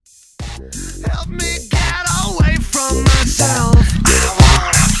Help me get away from myself. I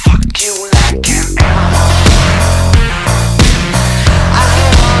wanna fuck you like an animal. I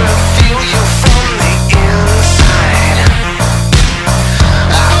wanna feel you from the inside.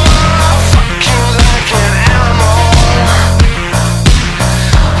 I wanna fuck you like an animal.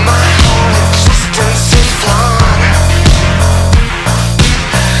 My whole existence is flawed.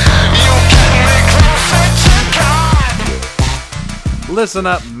 You get me closer to God. Listen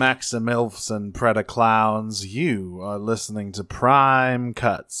up, Maximilfs and Predaclowns. You are listening to Prime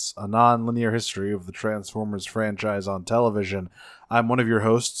Cuts, a non-linear history of the Transformers franchise on television. I'm one of your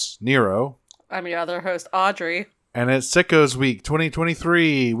hosts, Nero. I'm your other host, Audrey. And it's Sickos Week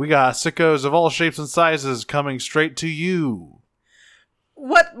 2023. We got sickos of all shapes and sizes coming straight to you.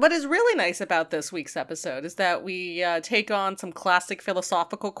 What is really nice about this week's episode is that we take on some classic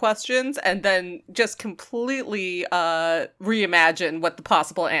philosophical questions and then just completely reimagine what the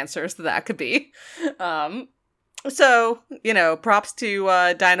possible answers to that could be. So, props to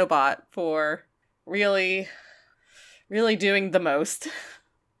Dinobot for really doing the most.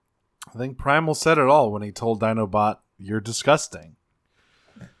 I think Primal said it all when he told Dinobot, "You're disgusting."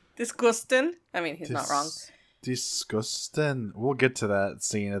 Disgusting? I mean, he's not wrong. Disgusting. We'll get to that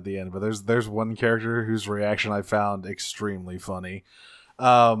scene at the end, but there's one character whose reaction I found extremely funny.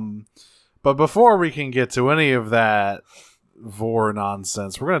 But before we can get to any of that vor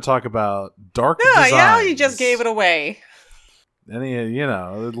nonsense, we're going to talk about dark designs. Yeah, you just gave it away.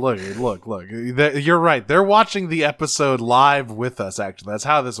 Look. You're right. They're watching the episode live with us, actually. That's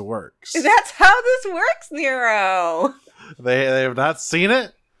how this works. That's how this works, Nero. They have not seen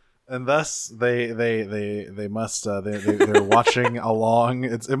it. And thus, they must they're watching along.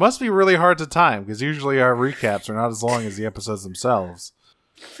 It must be really hard to time because usually our recaps are not as long as the episodes themselves.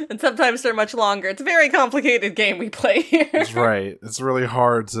 And sometimes they're much longer. It's a very complicated game we play here. That's right. It's really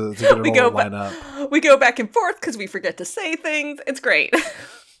hard to get it all to line up. We go back and forth because we forget to say things. It's great.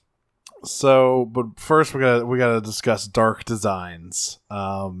 So, but first we gotta discuss dark designs,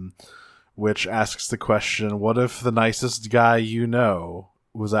 which asks the question: what if the nicest guy you know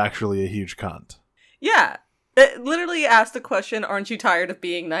was actually a huge cunt? Yeah. It literally asks the question, aren't you tired of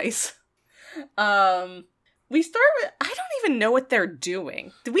being nice? We start with, I don't even know what they're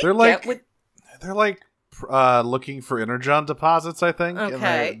doing. Did we get what... They're looking for energon deposits, I think.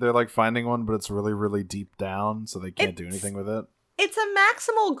 Okay. And they're like finding one, but it's really, really deep down, so they can't do anything with it. It's a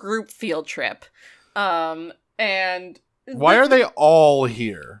maximal group field trip. And... Why are they all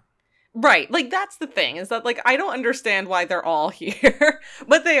here? Right, that's the thing, is that, I don't understand why they're all here,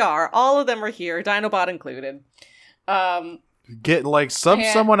 but they are. All of them are here, Dinobot included. Get,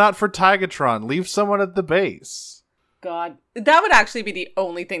 someone out for Tigatron. Leave someone at the base. God. That would actually be the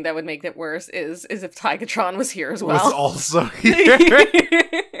only thing that would make it worse, is if Tigatron was here as well. Was also here.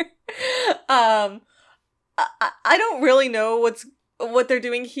 I don't really know what they're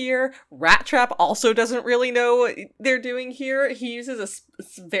doing here. Rat Trap also doesn't really know what they're doing here. He uses a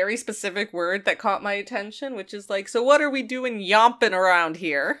very specific word that caught my attention, which is so what are we doing yomping around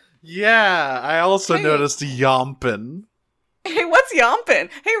here? Yeah, I also noticed yomping. Hey, what's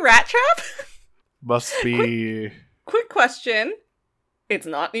yomping? Hey, Rat Trap? Must be... Quick question. It's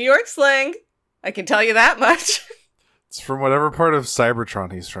not New York slang. I can tell you that much. It's from whatever part of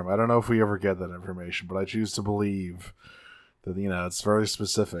Cybertron he's from. I don't know if we ever get that information, but I choose to believe... that, it's very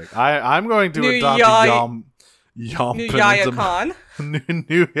specific. I'm going to adopt Yom New Yaya Khan. New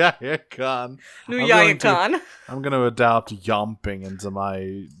Yaya Khan. New Yaya Khan. I'm going to adopt yomping into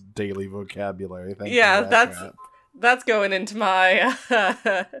my daily vocabulary. Thank you, that's that's going into my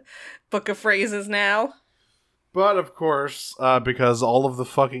book of phrases now. But of course, because all of the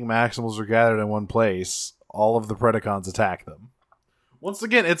fucking Maximals are gathered in one place, all of the Predacons attack them. Once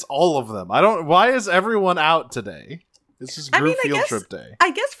again, it's all of them. Why is everyone out today? This is group field trip day.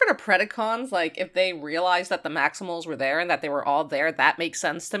 I guess for the Predacons, if they realized that the Maximals were there and that they were all there, that makes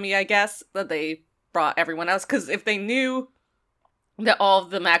sense to me, I guess, that they brought everyone else. Because if they knew that all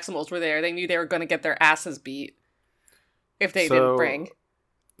of the Maximals were there, they knew they were going to get their asses beat if they didn't bring.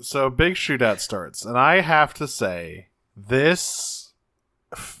 So big shootout starts. And I have to say, this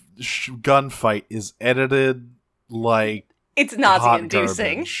gunfight is edited like... It's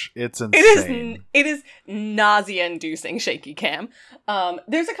nausea-inducing. It's insane. It is nausea-inducing, shaky cam.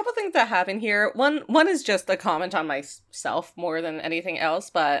 There's a couple things that happen here. One is just a comment on myself more than anything else,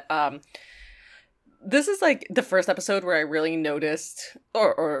 but this is the first episode where I really noticed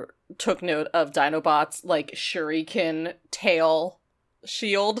or took note of Dinobot's shuriken tail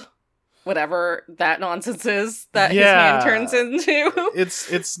shield. whatever that nonsense is that his hand turns into.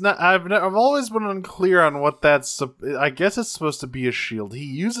 It's not. I've always been unclear on what that's. I guess it's supposed to be a shield. He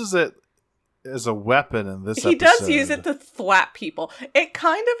uses it as a weapon in this episode. He does use it to thwap people. It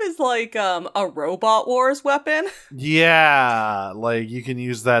kind of is like a Robot Wars weapon. Yeah, like you can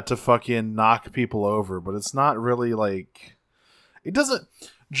use that to fucking knock people over, but it's not really like... It doesn't...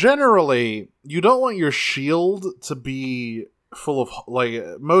 Generally, you don't want your shield to be full of,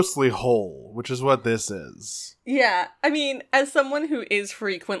 like, mostly whole, which is what this is. Yeah, I mean, as someone who is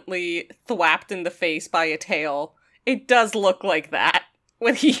frequently thwapped in the face by a tail, it does look like that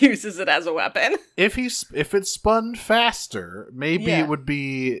when he uses it as a weapon. If it spun faster, maybe it would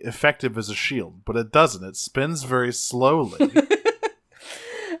be effective as a shield, but it doesn't. It spins very slowly.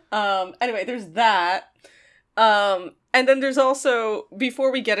 Anyway, there's that. And then there's also,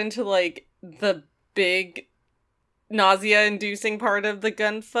 before we get into, like, the big nausea-inducing part of the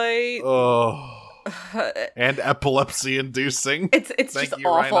gunfight... Oh. And epilepsy-inducing. It's just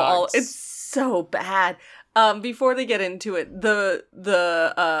awful. It's so bad. Before they get into it, the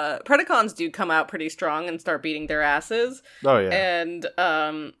Predacons do come out pretty strong and start beating their asses. Oh, yeah. And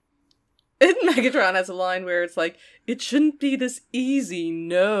Megatron has a line where it's like, "It shouldn't be this easy,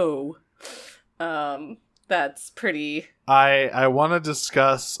 no." That's pretty... I want to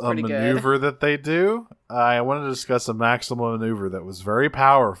discuss a maneuver good. that they do. I want to discuss a maximum maneuver that was very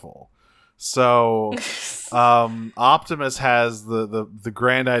powerful. So, Optimus has the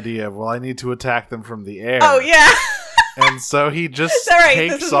grand idea of, well, I need to attack them from the air. Oh, yeah! And so he just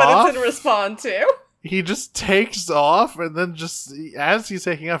takes this is off. what it's in response to. He just takes off, and then just, as he's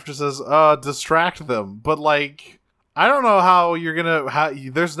taking off, just says, distract them. But, like, I don't know how you're gonna...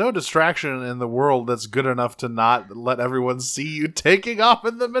 there's no distraction in the world that's good enough to not let everyone see you taking off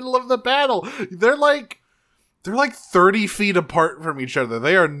in the middle of the battle. They're like 30 feet apart from each other.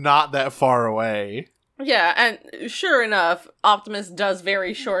 They are not that far away. Yeah, and sure enough, Optimus does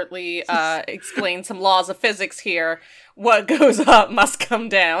very shortly explain some laws of physics here. What goes up must come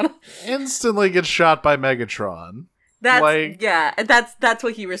down. Instantly gets shot by Megatron. That's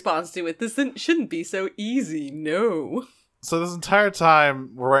what he responds to it. This shouldn't be so easy, no. So this entire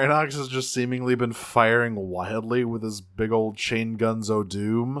time, Rhinox has just seemingly been firing wildly with his big old chain guns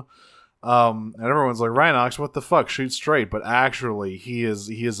O'Doom. And everyone's like, Rhinox, what the fuck? Shoot straight. But actually, he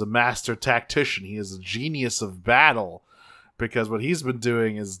is a master tactician. He is a genius of battle. Because what he's been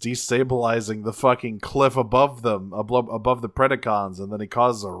doing is destabilizing the fucking cliff above them, above the Predacons, and then he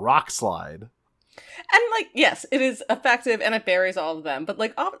causes a rock slide. And, like, yes, it is effective and it buries all of them. But,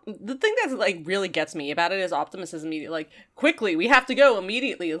 like, the thing that, like, really gets me about it is Optimus is immediately like, quickly, we have to go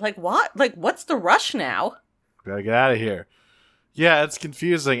immediately. Like, what? Like, what's the rush now? Gotta get out of here. Yeah, it's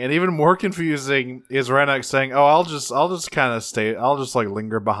confusing, and even more confusing is Rhinox saying, "Oh, I'll just kind of stay. I'll just like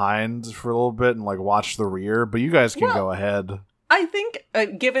linger behind for a little bit and like watch the rear, but you guys can go ahead." I think,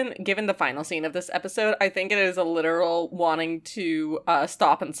 given the final scene of this episode, I think it is a literal wanting to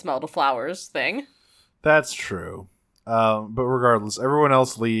stop and smell the flowers thing. That's true, but regardless, everyone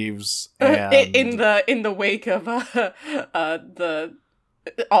else leaves, and in the wake of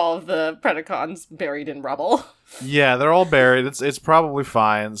all of the Predacons buried in rubble. Yeah, they're all buried. It's probably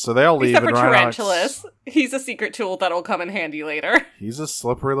fine. So they all leave. Except for Tarantulas. He's a secret tool that'll come in handy later. He's a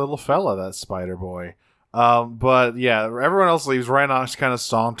slippery little fella, that spider boy. But yeah, everyone else leaves. Rhinox kind of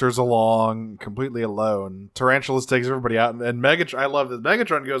saunters along, completely alone. Tarantulas takes everybody out, and Megatron. I love this.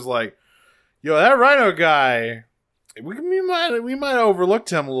 Megatron goes like, "Yo, that Rhino guy. We might have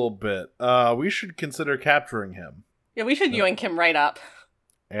overlooked him a little bit. We should consider capturing him." Yeah, we should yoink him right up.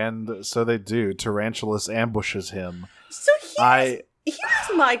 And so they do. Tarantulas ambushes him. So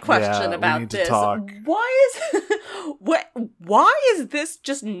here's my question about this. Why is this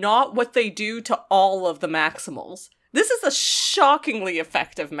just not what they do to all of the Maximals? This is a shockingly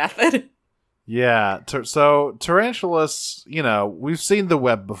effective method. Yeah, so Tarantulas, we've seen the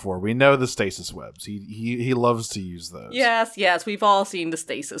web before. We know the stasis webs. He loves to use those. Yes, we've all seen the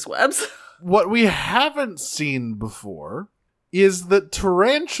stasis webs. What we haven't seen before is that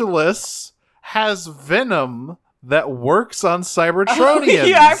Tarantulas has venom that works on Cybertronians. Oh,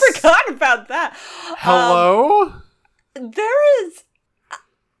 yeah, I forgot about that. Hello? There is...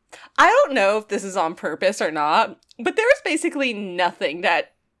 I don't know if this is on purpose or not, but there is basically nothing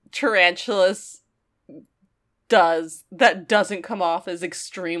that Tarantulas does that doesn't come off as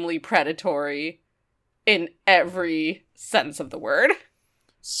extremely predatory in every sense of the word.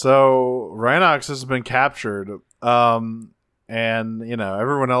 So, Rhinox has been captured, and,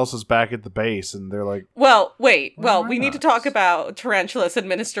 everyone else is back at the base, and they're like... Well, wait. Well, we need to talk about Tarantulas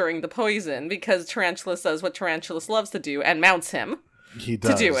administering the poison, because Tarantulas does what Tarantulas loves to do, and mounts him he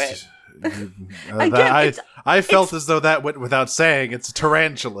does. to do it. Again, I felt as though that went without saying. It's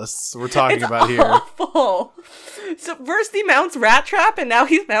tarantulas we're talking about here. Awful. So first he mounts Rat Trap, and now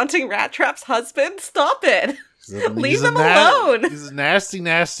he's mounting Rat Trap's husband. Stop it. Leave them alone. He's a nasty,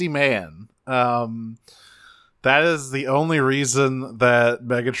 nasty man. That is the only reason that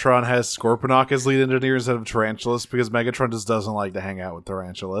Megatron has Scorponok as lead engineer instead of Tarantulas, because Megatron just doesn't like to hang out with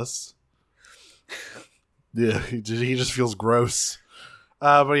Tarantulas. Yeah, he just feels gross.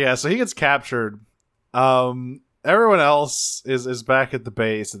 But yeah, so he gets captured. Everyone else is back at the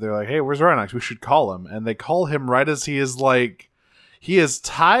base, and they're like, hey, where's Rhinox? We should call him. And they call him right as he is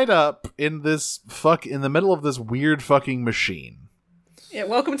tied up in in the middle of this weird fucking machine. Yeah,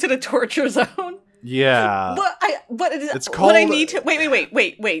 welcome to the torture zone. Yeah. It's called...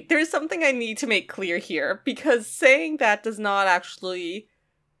 Wait. There's something I need to make clear here, because saying that does not actually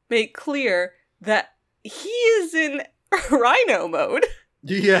make clear that he is in Rhino mode.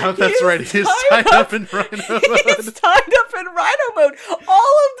 Yeah, that's right. He's tied up in Rhino mode. He's tied up in Rhino mode.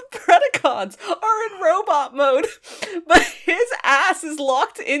 All of the Predacons are in robot mode, but his ass is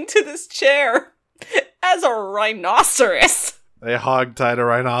locked into this chair as a rhinoceros. They hog-tied a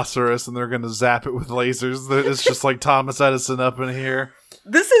rhinoceros, and they're going to zap it with lasers. It's just like Thomas Edison up in here.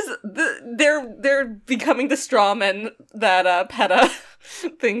 They're becoming the straw men that PETA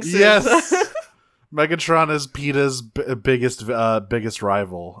thinks yes. is... Megatron is PETA's biggest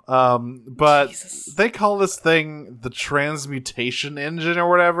rival. But Jesus. They call this thing the transmutation engine or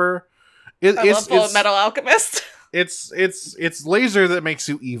whatever. I love Full Metal Alchemist. It's laser that makes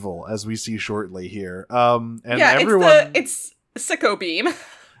you evil, as we see shortly here. And yeah, everyone... it's Sicko Beam.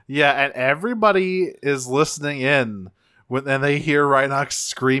 Yeah, and everybody is listening in when they hear Rhinox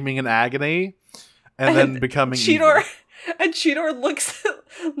screaming in agony and then becoming evil. And Cheetor looks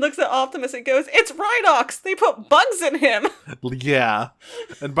at Optimus and goes, "It's Rhinox! They put bugs in him!" Yeah.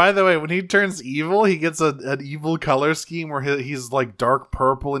 And by the way, when he turns evil, he gets an evil color scheme where he's like dark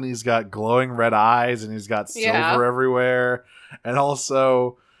purple and he's got glowing red eyes and he's got silver everywhere. And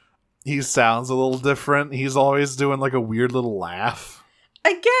also... he sounds a little different. He's always doing like a weird little laugh.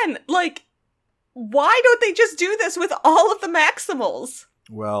 Again, like, why don't they just do this with all of the Maximals?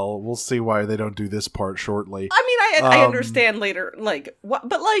 Well, we'll see why they don't do this part shortly. I mean, I understand later, like, what,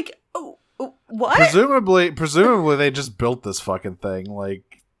 but like, what? Presumably they just built this fucking thing.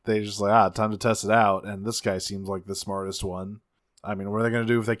 Like, they just like, time to test it out. And this guy seems like the smartest one. I mean, what are they going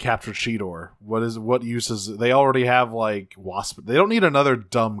to do if they capture Cheetor? What uses? They already have, like, Wasp. They don't need another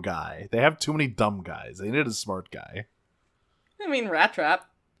dumb guy. They have too many dumb guys. They need a smart guy. I mean, Rat Trap.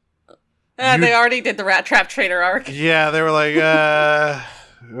 They already did the Rat Trap trainer arc. Yeah, they were like,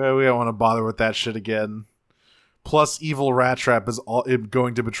 we don't want to bother with that shit again. Plus, evil Rat Trap is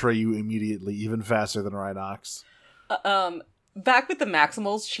going to betray you immediately, even faster than Rhinox. Back with the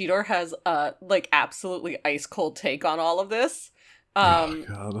Maximals, Cheetor has, like, absolutely ice-cold take on all of this. Oh,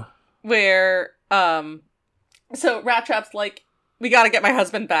 God. Where, so Rat Trap's like, we gotta get my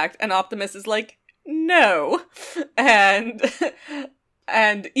husband back, and Optimus is like, no. And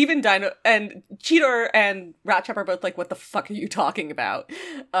even and Cheetor and Rat Trap are both like, what the fuck are you talking about?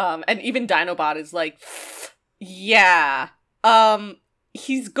 And even Dinobot is like, yeah,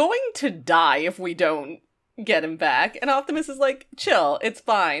 he's going to die if we don't get him back. And Optimus is like, chill, it's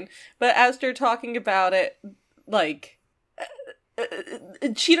fine. But as they're talking about it, like,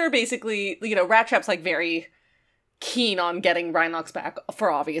 Cheetor basically, you know, Rat Trap's like very keen on getting Rhinox back for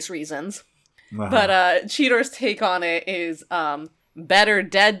obvious reasons. Uh-huh. But Cheetor's take on it is better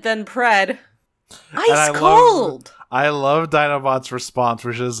dead than Pred. Ice cold! I love Dinobot's response,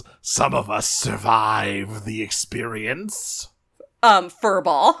 which is, some of us survive the experience.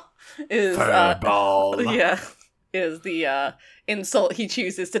 Furball is Furball. is the insult he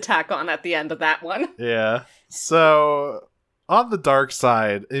chooses to tack on at the end of that one. Yeah. So on the dark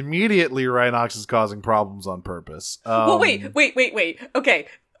side, immediately Rhinox is causing problems on purpose. Well, wait. Okay,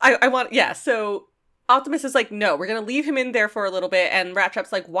 I want, so Optimus is like, no, we're gonna leave him in there for a little bit, and Rat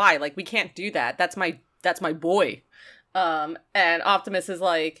Trap's like, why? Like, we can't do that. That's my boy. And Optimus is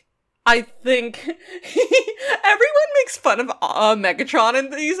like, I think everyone makes fun of Megatron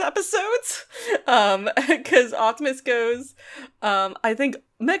in these episodes. Because Optimus goes, I think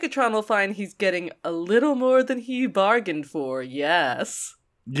Megatron will find he's getting a little more than he bargained for, yes.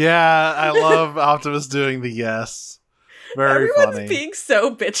 Yeah, I love Optimus doing the yes. Very Everyone's funny. being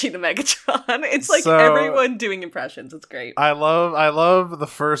so bitchy to Megatron. It's like everyone doing impressions. It's great. I love the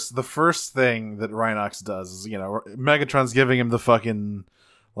first thing that Rhinox does is, you know, Megatron's giving him the fucking,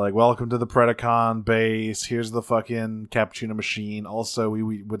 like, welcome to the Predacon base. Here's the fucking cappuccino machine. Also,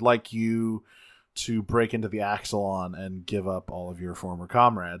 we would like you to break into the Axelon and give up all of your former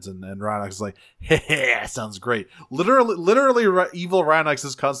comrades. And Rhinox is like, hey, sounds great. Literally, evil Rhinox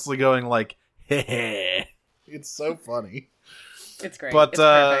is constantly going like, hey. It's so funny. It's great. But it's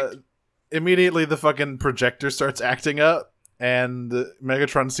perfect. Immediately the fucking projector starts acting up, and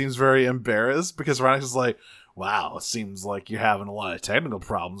Megatron seems very embarrassed because Rhinox is like, wow, it seems like you're having a lot of technical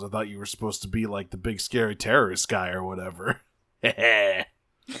problems. I thought you were supposed to be like the big scary terrorist guy or whatever.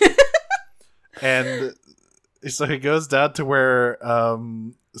 And so he goes down to where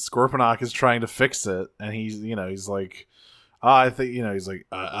Scorponok is trying to fix it, and he's like, I think, he's like,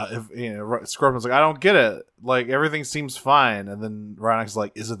 Scorpion's like, I don't get it. Like, everything seems fine. And then Rhinox is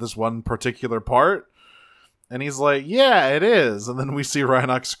like, is it this one particular part? And he's like, yeah, it is. And then we see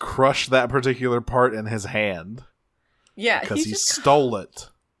Rhinox crush that particular part in his hand. Yeah, because he stole it.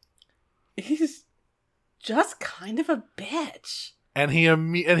 He's just kind of a bitch. And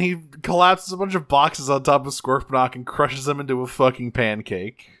he collapses a bunch of boxes on top of Scorponok and crushes them into a fucking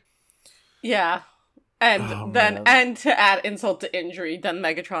pancake. Yeah. And and to add insult to injury, then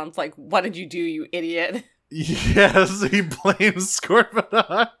Megatron's like, what did you do, you idiot? Yes, he blames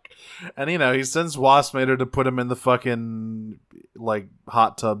Scorponok. And, he sends Waspinator to put him in the fucking, like,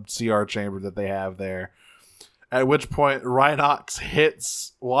 hot tub CR chamber that they have there. At which point, Rhinox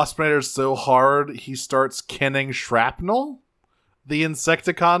hits Waspinator so hard, he starts kenning Shrapnel, the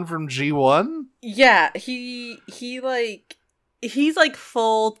Insecticon from G1. Yeah, he's like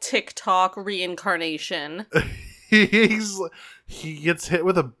full TikTok reincarnation. He gets hit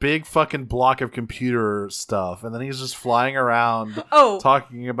with a big fucking block of computer stuff, and then he's just flying around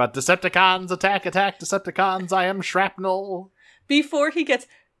talking about Decepticons, attack, Decepticons, I am Shrapnel. Before he gets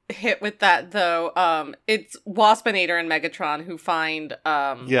hit with that, though, it's Waspinator and Megatron who find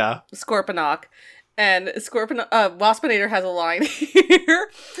Scorponok. And Waspinator has a line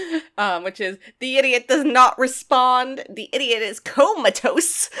here, which is, the idiot does not respond, the idiot is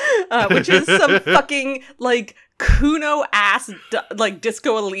comatose, which is some fucking, like, Kuno-ass, like,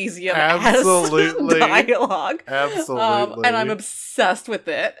 Disco Elysium-ass dialogue. Absolutely. And I'm obsessed with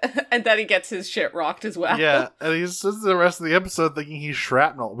it. And then he gets his shit rocked as well. Yeah, and he spends the rest of the episode thinking he's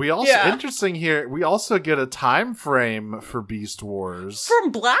Shrapnel. Interesting here, we also get a time frame for Beast Wars.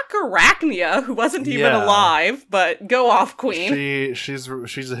 From Black Arachnia, who wasn't even alive, but go off, queen. She's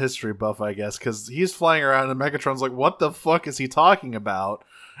a history buff, I guess, because he's flying around and Megatron's like, what the fuck is he talking about?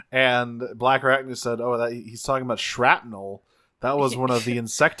 And Black Arachnia said, he's talking about Shrapnel. That was one of the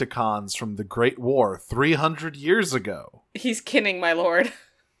Insecticons from the Great War 300 years ago. He's kidding, my lord.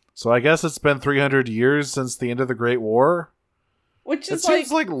 So I guess it's been 300 years since the end of the Great War. Which is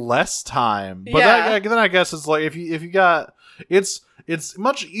seems like less time. But then I guess it's like, if you got... It's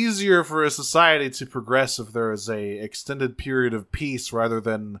much easier for a society to progress if there is a extended period of peace rather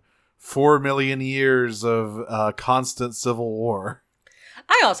than 4 million years of constant civil war.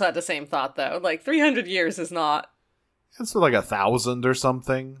 I also had the same thought, though. Like, 300 years is not... It's like 1,000 or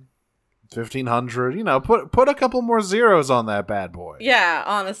something. 1,500. Put a couple more zeros on that bad boy. Yeah,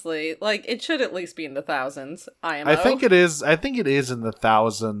 honestly. Like, it should at least be in the thousands, IMO. I think it is in the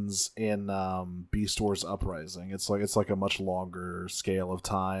thousands in Beast Wars Uprising. It's like a much longer scale of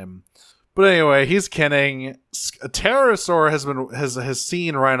time. But anyway, he's kenning. Pterosaur has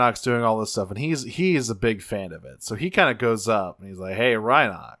seen Rhinox doing all this stuff, and he's a big fan of it. So he kind of goes up and he's like, "Hey,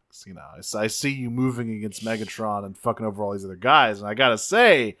 Rhinox, I see you moving against Megatron and fucking over all these other guys, and I gotta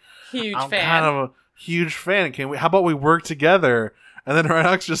say, I'm kind of a huge fan. How about we work together?" And then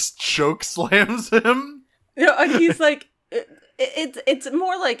Rhinox just choke slams him. And he's like. It's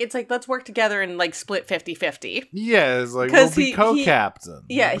more like, it's like, let's work together and, like, split 50-50. Yeah, it's like, we'll be co-captain.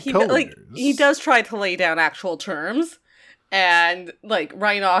 He does try to lay down actual terms. And, like,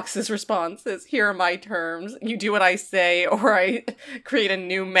 Rhinox's response is, here are my terms. You do what I say, or I create a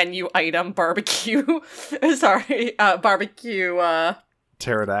new menu item, barbecue. Barbecue,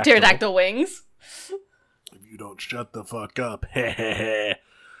 pterodactyl wings. If you don't shut the fuck up, heh.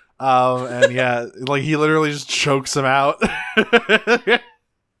 And yeah, like, he literally just chokes him out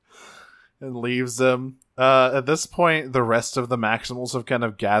and leaves him. At this point, the rest of the Maximals have kind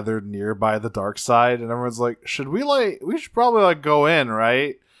of gathered nearby the dark side, and everyone's like, we should probably go in,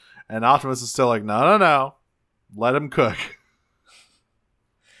 right? And Optimus is still like, no, let him cook.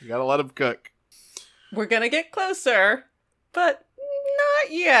 You gotta let him cook. We're gonna get closer, but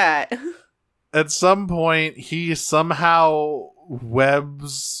not yet. At some point, he somehow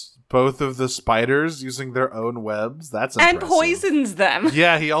webs both of the spiders using their own webs. That's impressive. And poisons them.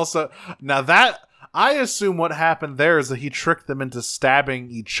 Yeah, he also... Now that... I assume what happened there is that he tricked them into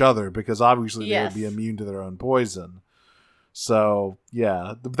stabbing each other, because obviously they would be immune to their own poison. So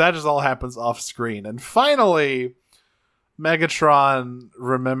yeah, that just all happens off screen, and finally, Megatron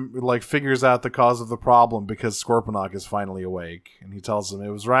figures out the cause of the problem because Scorponok is finally awake, and he tells him it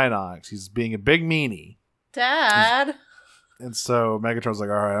was Rhinox. He's being a big meanie. Dad. And so Megatron's like,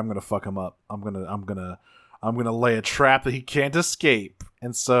 all right, I'm gonna fuck him up. I'm gonna lay a trap that he can't escape.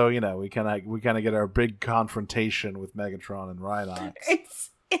 And so, we kind of get our big confrontation with Megatron and Rhinox.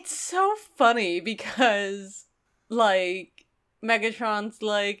 It's so funny because Megatron's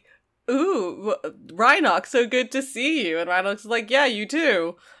like, ooh, Rhinox, so good to see you. And Rhinox is like, yeah, you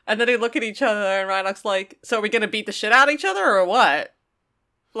too. And then they look at each other and Rhinox like, so are we gonna beat the shit out of each other or what?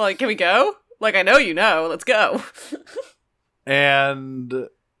 Can we go? I know you know. Let's go. And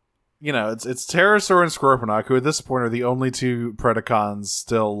it's Pterosaur and Scorponok, who at this point are the only two Predacons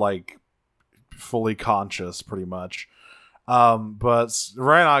still fully conscious, pretty much. But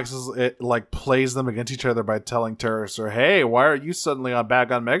Rhinox plays them against each other by telling Pterosaur, "Hey, why are you suddenly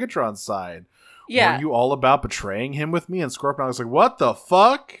back on Megatron's side? Yeah, were you all about betraying him with me?" And Scorponok's like, "What the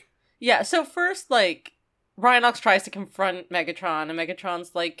fuck?" Yeah. So first, Rhinox tries to confront Megatron, and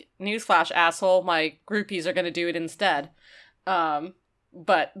Megatron's like, "Newsflash, asshole! My groupies are gonna do it instead."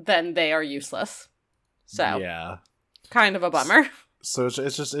 But then they are useless. So yeah, kind of a bummer. So it's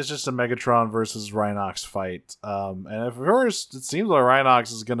just a Megatron versus Rhinox fight. And at first it seems like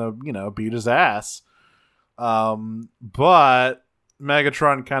Rhinox is gonna beat his ass. But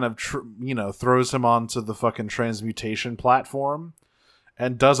Megatron kind of throws him onto the fucking transmutation platform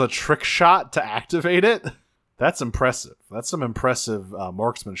and does a trick shot to activate it. That's impressive. That's some impressive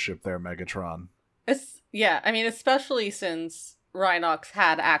marksmanship there, Megatron. Especially since Rhinox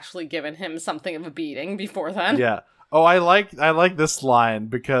had actually given him something of a beating before then. Yeah. Oh, I like this line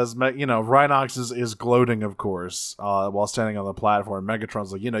because Rhinox is gloating, of course, while standing on the platform.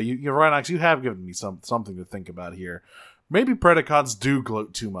 Megatron's like, you Rhinox, you have given me something to think about here. Maybe Predacons do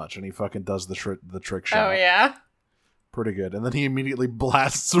gloat too much, and he fucking does the trick shot. Oh yeah, pretty good. And then he immediately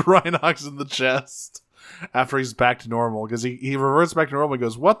blasts Rhinox in the chest after he's back to normal, because he reverts back to normal and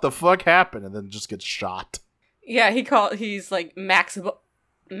goes, "What the fuck happened?" and then just gets shot. Yeah, he's like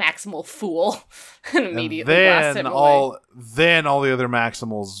maximal fool, and immediately blasts him away. Then all the other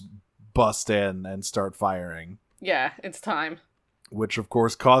Maximals bust in and start firing. Yeah, it's time. Which, of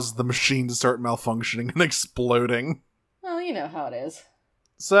course, causes the machine to start malfunctioning and exploding. Well, you know how it is.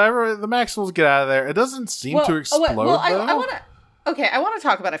 So the Maximals get out of there. It doesn't seem to explode, though. I want to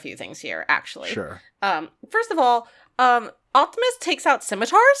talk about a few things here, actually. Sure. First of all, Optimus takes out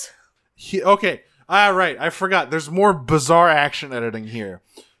scimitars? Okay. Right, I forgot. There's more bizarre action editing here.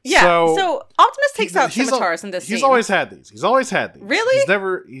 Yeah, so Optimus takes out scimitars in this scene. He's always had these. Really?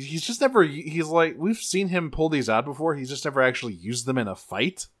 He's like, we've seen him pull these out before. He's just never actually used them in a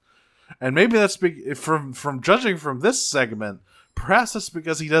fight. And maybe that's from judging from this segment, perhaps that's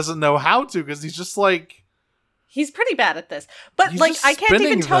because he doesn't know how to, because he's just like... He's pretty bad at this. But, I can't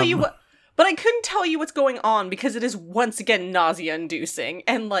even tell you what... But I couldn't tell you what's going on because it is once again nausea-inducing.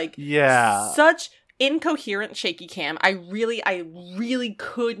 And, such incoherent shaky cam. I really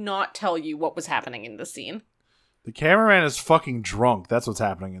could not tell you what was happening in this scene. The cameraman is fucking drunk. That's what's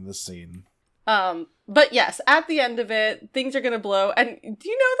happening in this scene. But yes, at the end of it, things are gonna blow. And do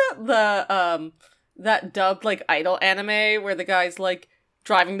you know that that dubbed idol anime where the guy's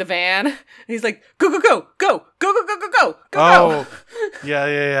driving the van and he's like, go go go go go go go go go go. Oh,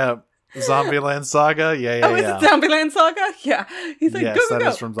 yeah. Zombieland Saga? Yeah. Is it Zombieland Saga? Yeah. He's like, yes, go, go,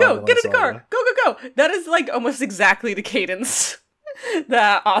 go, go, get in the car, go, go, go. That is almost exactly the cadence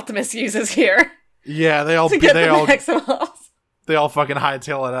that Optimus uses here. Yeah, they all fucking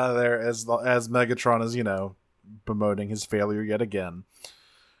hightail it out of there as Megatron is, bemoaning his failure yet again.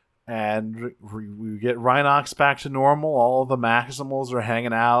 And we get Rhinox back to normal. All of the Maximals are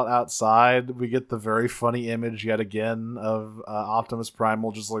hanging out outside. We get the very funny image yet again of Optimus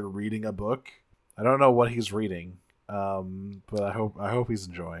Primal just reading a book. I don't know what he's reading, but I hope he's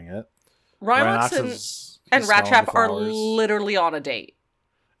enjoying it. Rhinox and Rat Trap are literally on a date.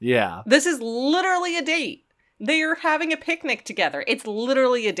 Yeah, this is literally a date. They are having a picnic together. It's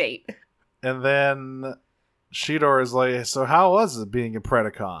literally a date. And then Shidor is like, so how was it being a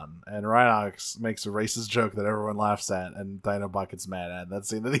Predacon? And Rhinox makes a racist joke that everyone laughs at, and Dinobot gets mad at. That's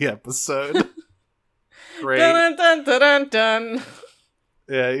the end of the episode. Great. Dun, dun, dun, dun, dun.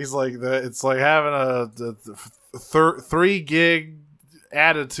 Yeah, he's like, it's like having a 3 gig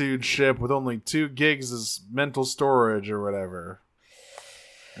attitude ship with only 2 gigs as mental storage or whatever.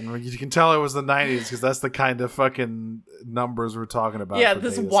 And you can tell it was the 90s because that's the kind of fucking numbers we're talking about. Yeah,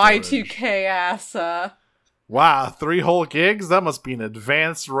 this Y2K ass. Wow, 3 whole gigs? That must be an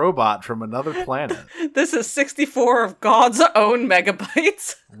advanced robot from another planet. This is 64 of God's own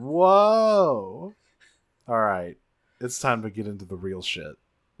megabytes. Whoa. Alright, it's time to get into the real shit.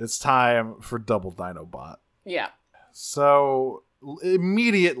 It's time for Double Dinobot. Yeah. So,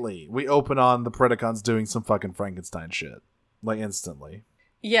 immediately, we open on the Predacons doing some fucking Frankenstein shit. Like, instantly.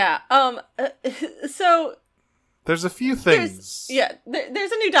 Yeah, so... There's a few things. There's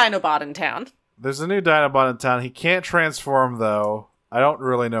a new Dinobot in town. There's a new Dinobot in town. He can't transform, though. I don't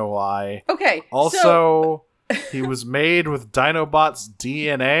really know why. Okay, Also, he was made with Dinobot's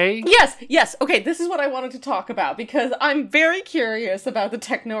DNA. Yes. Okay, this is what I wanted to talk about, because I'm very curious about the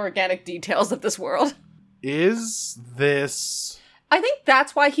techno-organic details of this world. Is this... I think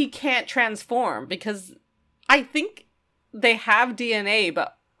that's why he can't transform, because I think they have DNA,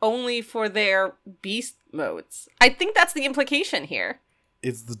 but only for their beast modes. I think that's the implication here.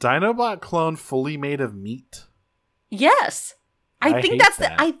 Is the Dinobot clone fully made of meat? Yes. I think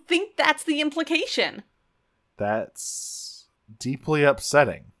hate that's the implication. That's deeply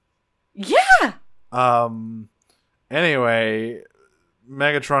upsetting. Yeah. Anyway,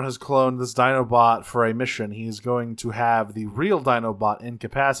 Megatron has cloned this Dinobot for a mission. He's going to have the real Dinobot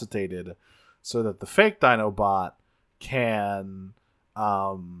incapacitated so that the fake Dinobot can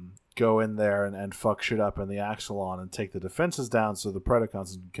go in there and fuck shit up in the Axelon and take the defenses down so the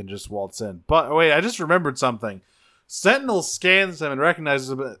Predacons can just waltz in. But wait, I just remembered something. Sentinel scans him and recognizes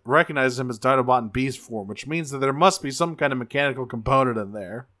him as Dinobot in beast form, which means that there must be some kind of mechanical component in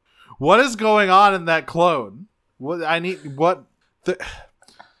there. What is going on in that clone? With how the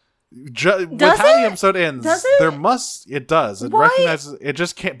episode ends, Does it? It does. It Why? recognizes it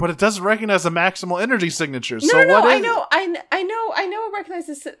just can't, but it doesn't recognize the maximal energy signature. I know it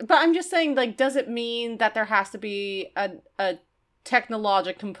recognizes, but I'm just saying, like, does it mean that there has to be a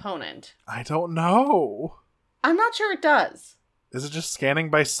technologic component? I don't know. I'm not sure it does. Is it just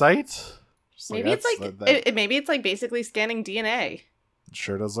scanning by sight? Maybe it's like basically scanning DNA. It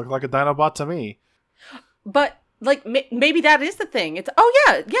sure does look like a Dinobot to me. But like maybe that is the thing. It's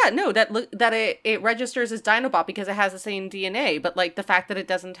it registers as Dinobot because it has the same DNA. But like the fact that it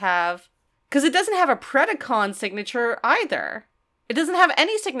doesn't have a Predacon signature either. It doesn't have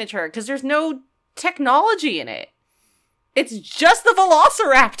any signature because there's no technology in it. It's just the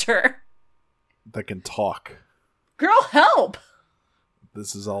Velociraptor That can talk. Girl, help!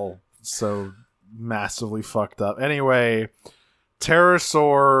 This is all so massively fucked up. Anyway,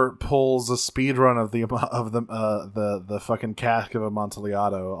 Pterosaur pulls a speedrun of the fucking cask of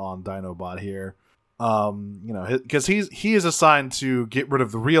Amontillado on Dinobot here. Because he is assigned to get rid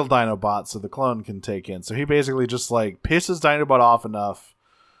of the real Dinobot so the clone can take in. So he basically just like pisses Dinobot off enough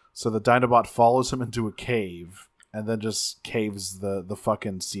so the Dinobot follows him into a cave. And then just caves the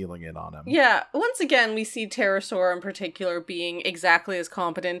fucking ceiling in on him. Yeah, once again, we see Pterosaur in particular being exactly as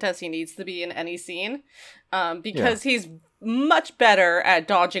competent as he needs to be in any scene. Because he's much better at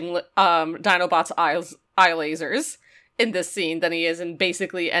dodging Dinobot's eye lasers in this scene than he is in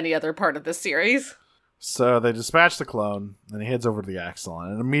basically any other part of this series. So they dispatch the clone, and he heads over to the Axelon,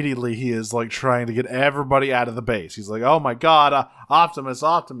 and immediately he is like trying to get everybody out of the base. He's like, "Oh my god, Optimus,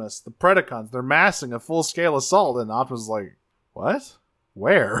 the Predacons, they're massing a full-scale assault." And Optimus is like, "What?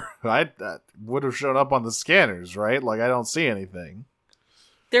 Where? That would have shown up on the scanners, right? Like, I don't see anything."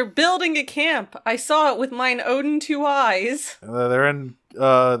 They're building a camp. I saw it with mine own 2 eyes. They're in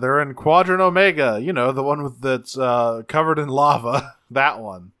Quadrant Omega, the one that's covered in lava. That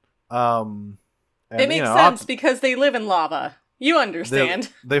one. It makes sense because they live in lava. You understand.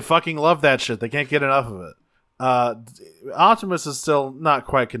 They fucking love that shit. They can't get enough of it. Optimus is still not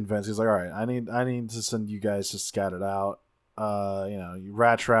quite convinced. He's like, all right, I need to send you guys to scout it out. You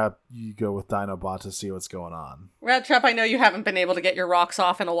Rat Trap, you go with Dinobot to see what's going on. Rat Trap, I know you haven't been able to get your rocks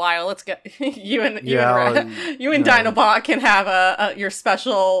off in a while. Let's get you and Dinobot can have your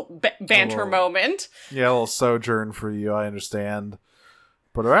special banter moment. Yeah, a little sojourn for you. I understand.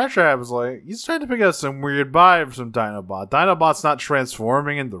 But Rat Trap is like, he's trying to pick out some weird vibes from Dinobot. Dinobot's not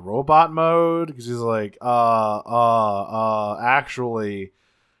transforming into robot mode because he's like, actually,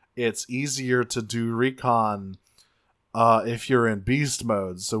 it's easier to do recon if you're in beast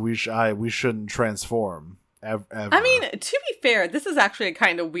mode, so we shouldn't transform ever. I mean, to be fair, this is actually a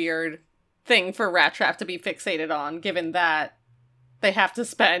kind of weird thing for Rat Trap to be fixated on, given that they have to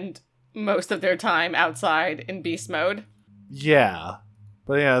spend most of their time outside in beast mode. Yeah.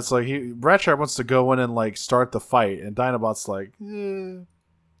 But yeah, it's like Rat Trap wants to go in and like start the fight, and Dinobot's like, no,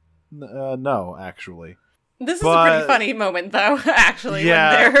 actually. This is a pretty funny moment, though. Actually,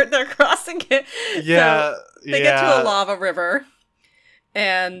 when they're crossing it. Yeah, so they get to a lava river,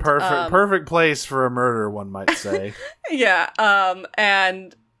 And perfect place for a murder, one might say. yeah,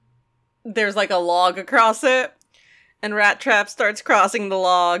 and there's like a log across it, and Rat Trap starts crossing the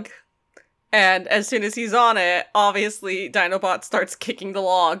log, and as soon as he's on it, obviously Dinobot starts kicking the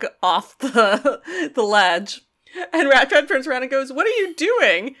log off the ledge, and Rat Trap turns around and goes, "What are you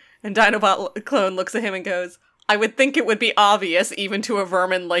doing?" And Dinobot clone looks at him and goes, "I would think it would be obvious even to a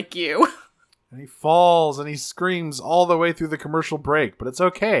vermin like you." And he falls and he screams all the way through the commercial break, but it's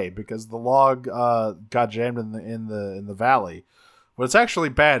okay because the log got jammed in the valley. But it's actually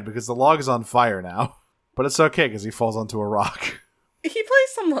bad because the log is on fire now. But it's okay because he falls onto a rock. He plays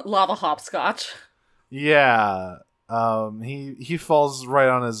some lava hopscotch. Yeah, he falls right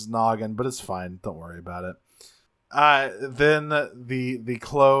on his noggin, but it's fine. Don't worry about it. Then the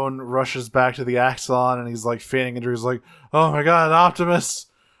clone rushes back to the Axon and he's like feigning injury. He's like, "Oh my god, Optimus,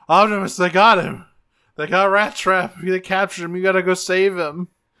 they got him. They got Rat Trap. They captured him. You gotta go save him."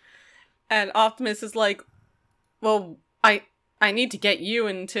 And Optimus is like, "Well, I need to get you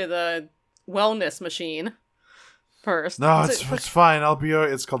into the wellness machine first." No, it's fine. I'll be.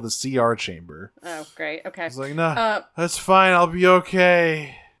 It's called the CR chamber. Oh, great. Okay. He's like, "No, that's fine. I'll be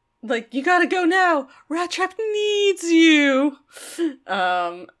okay." Like, "You gotta go now. Rat Trap needs you."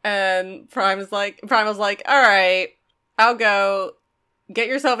 And Primal's like, "All right, I'll go. Get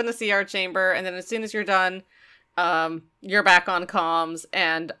yourself in the CR chamber, and then as soon as you're done, you're back on comms,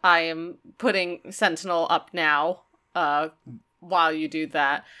 and I am putting Sentinel up now, while you do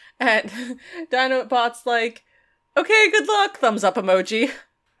that." And Dinobot's like, "Okay, good luck," thumbs up emoji.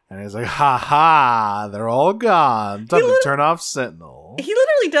 And he's like, "Ha ha, they're all gone. Time to turn off Sentinel." He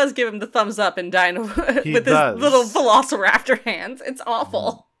literally does give him the thumbs up in Dino with his little velociraptor hands. It's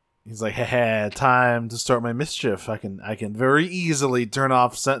awful. He's like, "Hey, time to start my mischief. I can very easily turn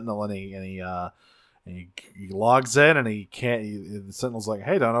off Sentinel." And he logs in and he can't. The Sentinel's like,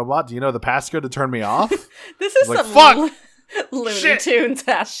 "Hey, Dinobot, do you know the passcode to turn me off?" This is like, some "Fuck! Looney Tunes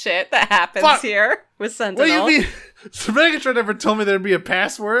ass shit that happens here with Sentinel. What do you mean? So Megatron never told me there'd be a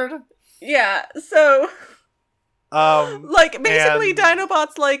password? Yeah, so like basically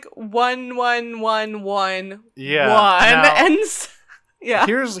Dinobot's like 1111 now, and yeah.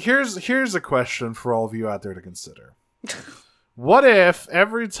 Here's a question for all of you out there to consider. What if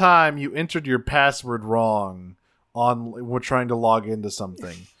every time you entered your password wrong we're trying to log into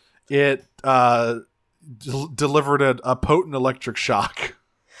something, it delivered a potent electric shock?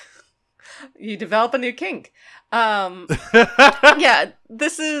 You develop a new kink. Yeah,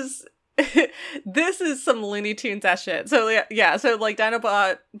 this is some Looney Tunes ass shit. So yeah, so like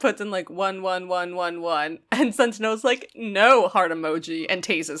Dinobot puts in like 11111 and Sentinel's like, "No," heart emoji, and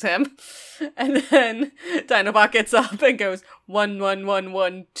tases him. And then Dinobot gets up and goes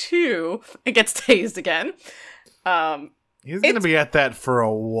 11112 and gets tased again. He's gonna be at that for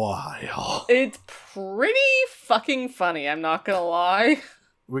a while. It's pretty fucking funny, I'm not gonna lie.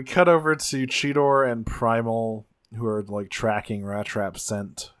 We cut over to Cheetor and Primal, who are like tracking Rat Trap's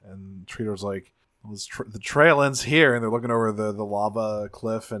scent, and Cheetor's like, "The trail ends here," and they're looking over the lava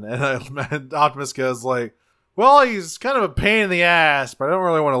cliff, and Optimus goes like, "Well, he's kind of a pain in the ass, but I don't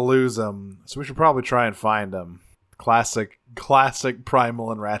really want to lose him, so we should probably try and find him." Classic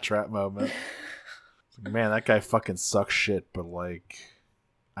Primal and Rat Trap moment. Man, that guy fucking sucks shit, but like,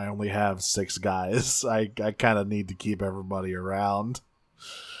 I only have 6 guys. I kind of need to keep everybody around.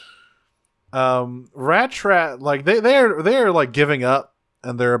 Rat Trap, like they're like giving up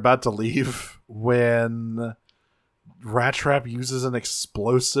and they're about to leave when Rat Trap uses an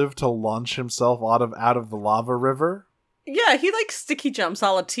explosive to launch himself out of the lava river. Yeah, he like sticky jumps a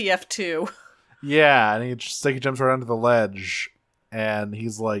la TF2. Yeah, and he sticky jumps right onto the ledge, and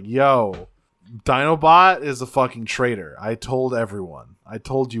he's like, "Yo, Dinobot is a fucking traitor. I told everyone. I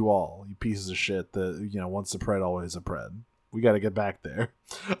told you all, you pieces of shit, that, you know, once a pred, always a pred. We got to get back there."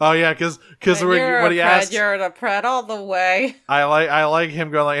 Oh yeah, because what he asked, "You're a pred all the way." I like him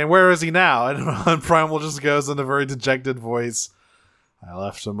going like, "And where is he now?" And Primal just goes in a very dejected voice, "I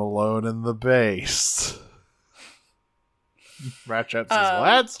left him alone in the base." Rat Trap says, "Well,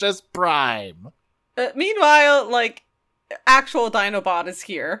 that's just Prime." Meanwhile, like, actual Dinobot is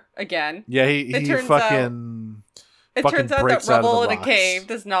here again. Yeah, he fucking. It turns out that rubble in a cave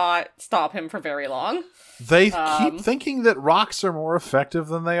does not stop him for very long. They keep thinking that rocks are more effective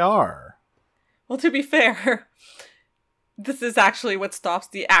than they are. Well, to be fair, this is actually what stops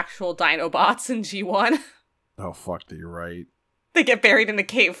the actual Dinobots in G1. Oh, fuck, you're right. They get buried in a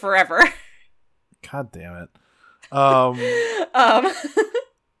cave forever. God damn it.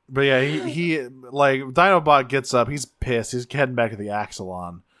 But yeah, he like, Dinobot gets up, he's pissed, he's heading back to the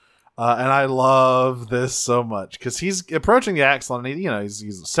Axelon. And I love this so much because he's approaching the Axelon and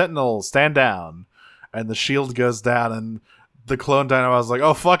he's Sentinel, stand down, and the shield goes down and the clone Dinobot's like,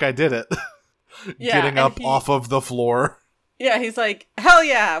 oh fuck, I did it. Getting up off of the floor. Yeah, he's like, hell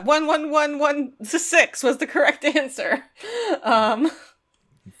yeah, 1111 was the correct answer.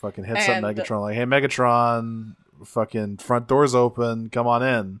 He fucking hits up Megatron like, hey Megatron, fucking front door's open, come on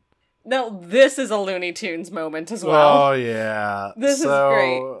in. No, this is a Looney Tunes moment as well. Oh yeah. This is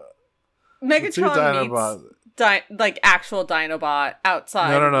great. Megatron meets actual Dinobot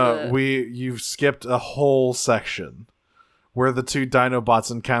outside. No. You've skipped a whole section where the two Dinobots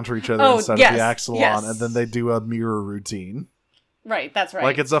encounter each other inside of the Axelon, and then they do a mirror routine. Right, that's right.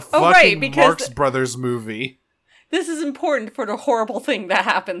 Like it's a fucking Marx Brothers movie. This is important for the horrible thing that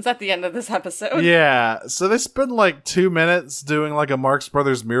happens at the end of this episode. Yeah, so they spend like 2 minutes doing like a Marx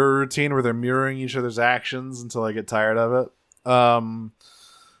Brothers mirror routine where they're mirroring each other's actions until I get tired of it.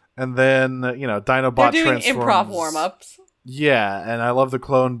 And then, Dinobot they're doing transforms. Improv warm-ups. Yeah, and I love the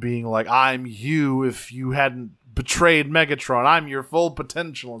clone being like, I'm you if you hadn't betrayed Megatron. I'm your full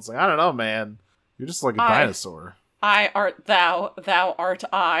potential. It's like, I don't know, man. You're just like a dinosaur. I art thou art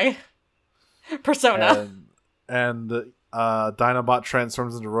I. Persona. And Dinobot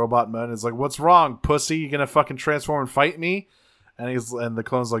transforms into robot mode and is like, what's wrong, pussy? You gonna fucking transform and fight me? And the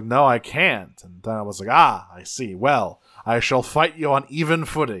clone's like, no, I can't. And Dinobot's like, I see. Well, I shall fight you on even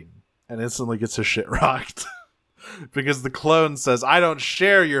footing. And instantly gets his shit rocked. Because the clone says, I don't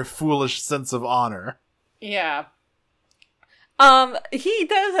share your foolish sense of honor. Yeah. He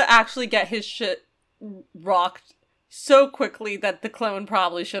does actually get his shit rocked so quickly that the clone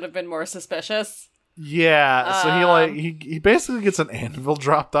probably should have been more suspicious. Yeah, so he basically gets an anvil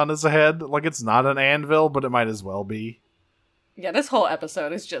dropped on his head. Like, it's not an anvil, but it might as well be. Yeah, this whole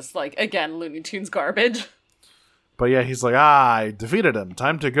episode is just, like, again, Looney Tunes garbage. But yeah, he's like, I defeated him.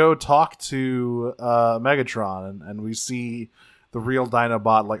 Time to go talk to Megatron. And we see the real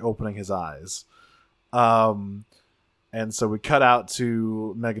Dinobot, like, opening his eyes. And so we cut out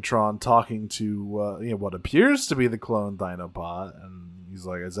to Megatron talking to what appears to be the clone Dinobot. And he's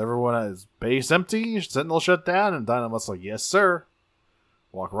like, is base empty? Sentinel shut down? And Dinobot's like, yes, sir.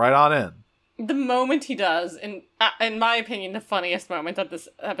 Walk right on in. The moment he does, in my opinion, the funniest moment of this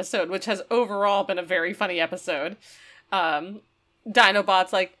episode, which has overall been a very funny episode,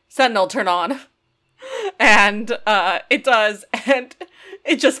 Dinobot's like, Sentinel, turn on. And it does, and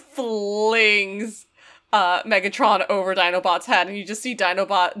it just flings Megatron over Dinobot's head, and you just see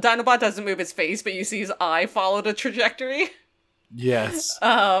Dinobot doesn't move his face, but you see his eye follow the trajectory. Yes.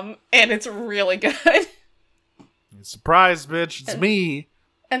 And it's really good. Surprise, bitch, it's me.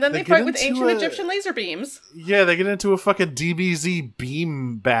 And then they fight with ancient Egyptian laser beams. Yeah, they get into a fucking DBZ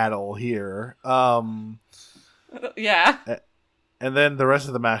beam battle here. Yeah. And then the rest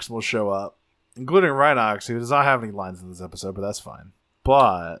of the Maximals show up, including Rhinox, who does not have any lines in this episode, but that's fine.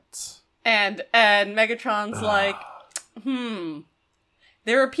 But... And Megatron's like,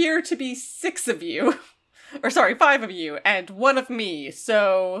 there appear to be 5 of you, and 1 of me,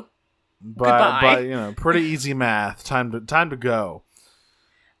 so goodbye. But pretty easy math. Time to go.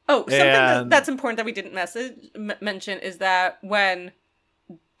 Oh, something that's important that we didn't mention is that when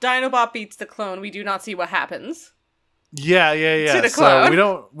Dinobot beats the clone, we do not see what happens. Yeah. To the clone.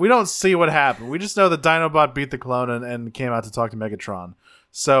 So we don't see what happened. We just know that Dinobot beat the clone and came out to talk to Megatron.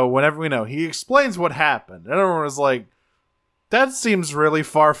 So whenever he explains what happened, and everyone was like, that seems really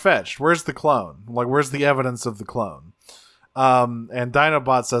far-fetched. Where's the clone? Like, where's the evidence of the clone? And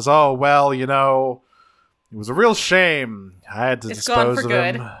Dinobot says, oh, well, it was a real shame. I had to dispose of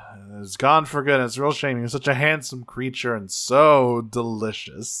him. It's gone for good. It's a real shame. He was such a handsome creature and so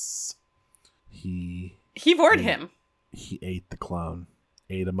delicious. He bored him. He ate the clone.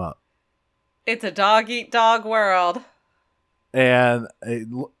 Ate him up. It's a dog-eat-dog world. And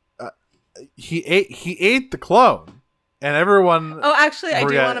he ate the clone. And everyone... Oh, actually, I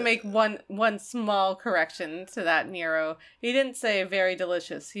do want to make one small correction to that, Nero. He didn't say very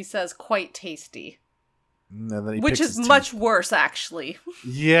delicious. He says quite tasty. And then which is much worse, actually.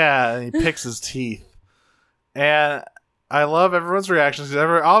 Yeah, and he picks his teeth. And I love everyone's reactions,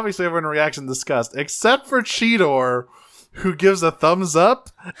 because obviously everyone reacts in disgust, except for Cheetor, who gives a thumbs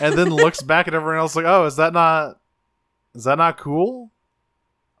up, and then looks back at everyone else like, oh, is that not cool?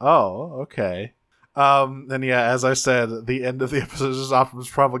 Oh, okay. And yeah, as I said, the end of the episode is Optimus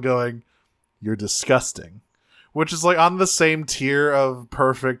probably going, you're disgusting. Which is like on the same tier of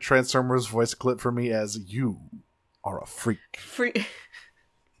perfect Transformers voice clip for me as you are a freak.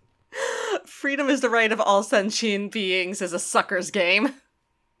 Freedom is the right of all sentient beings is a sucker's game.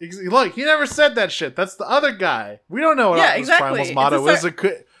 Look, he never said that shit. That's the other guy. We don't know what Optimus Primal's motto is.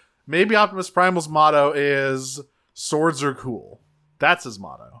 Maybe Optimus Primal's motto is swords are cool. That's his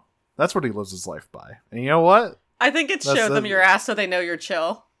motto. That's what he lives his life by. And you know what? I think it's show them your ass so they know you're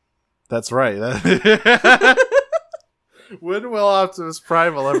chill. That's right. When will Optimus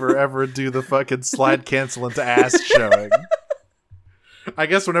Primal ever do the fucking slide cancel into ass showing? I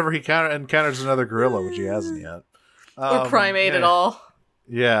guess whenever he encounters another gorilla, which he hasn't yet. Or primate at all.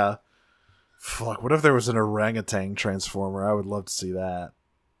 Yeah. Fuck, what if there was an orangutan transformer? I would love to see that.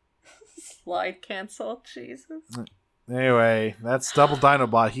 Slide cancel, Jesus. Anyway, that's Double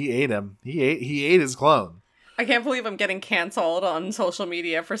Dinobot. He ate him. He ate his clone. I can't believe I'm getting canceled on social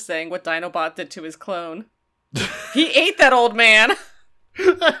media for saying what Dinobot did to his clone. He ate that old man.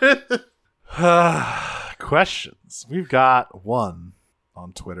 Questions. We've got one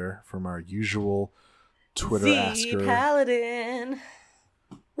on Twitter from our usual Twitter asker. Paladin.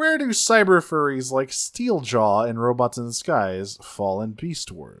 Where do cyber furries like Steeljaw in Robots in Disguise fall in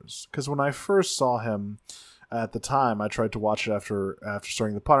Beast Wars? Because when I first saw him at the time, I tried to watch it after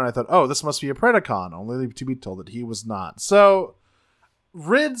starting the pod, and I thought, oh, this must be a Predacon, only to be told that he was not. So,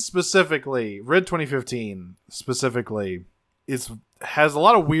 Rid 2015 specifically, has a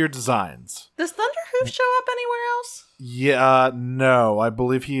lot of weird designs. Does Thunderhoof show up anywhere else? Yeah, no. I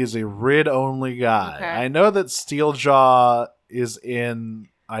believe he is a Rid-only guy. Okay. I know that Steeljaw is in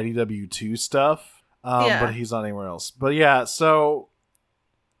IDW2 stuff, but he's not anywhere else. But yeah, so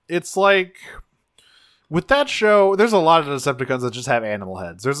it's like with that show, there's a lot of Decepticons that just have animal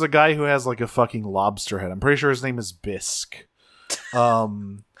heads. There's a guy who has like a fucking lobster head. I'm pretty sure his name is Bisque. Yeah,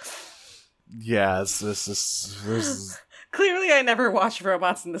 this is Clearly, I never watched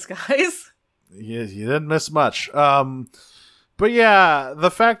Robots in Disguise. you didn't miss much. But yeah,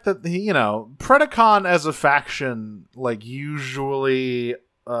 the fact that Predacon as a faction like usually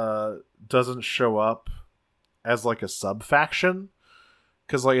doesn't show up as like a sub faction,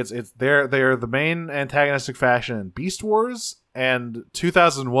 because like they're the main antagonistic faction in Beast Wars and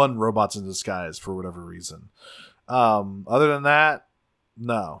 2001 Robots in Disguise for whatever reason. Other than that,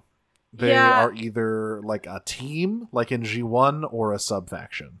 no. They are either like a team, like in G1, or a sub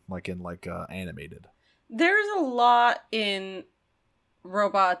faction, like in animated. There's a lot in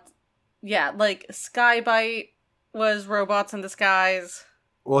Robot. Yeah, like Skybite was Robots in Disguise.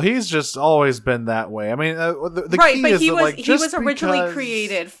 Well, he's just always been that way. I mean, the right, key but is he that, was like, he just was originally because...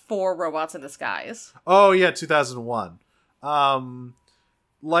 created for Robots in Disguise. Oh yeah, 2001. I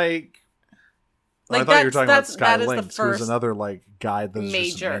thought you were talking about Sky Lynx, who was another like guy that's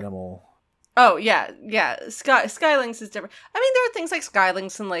just an animal. Oh yeah. Skylynx is different. I mean, there are things like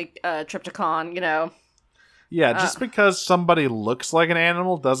Skylynx and like Triptychon, Yeah, just because somebody looks like an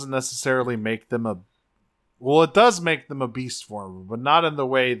animal doesn't necessarily make them a... Well, it does make them a beast form, but not in the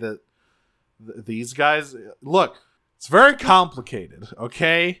way that these guys... Look, it's very complicated,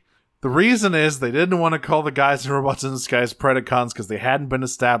 okay? The reason is they didn't want to call the guys in Robots in Disguise Predacons because they hadn't been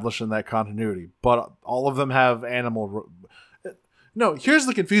established in that continuity, but all of them have animal... No, here's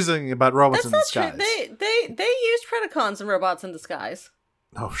the confusing thing about Robots in Disguise. That's not true. They used Predacons in Robots in Disguise.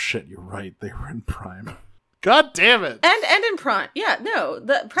 Oh shit, you're right. They were in Prime. God damn it! And in Prime, yeah, no,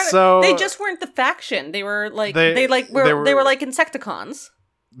 they just weren't the faction. They were like they were like Insecticons.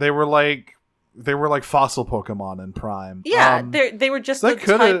 They were like fossil Pokemon in Prime. Yeah, they were just the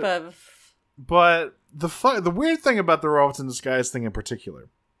type of. But the weird thing about the Robots in Disguise thing in particular,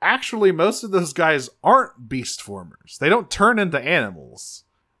 actually, most of those guys aren't beast formers. They don't turn into animals.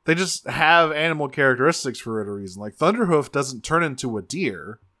 They just have animal characteristics for whatever reason. Like Thunderhoof doesn't turn into a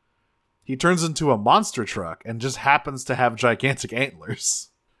deer. He turns into a monster truck and just happens to have gigantic antlers.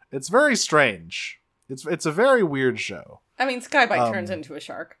 It's very strange. It's a very weird show. I mean, Skybite turns into a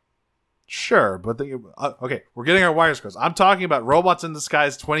shark. Sure, but okay, we're getting our wires crossed. I'm talking about Robots in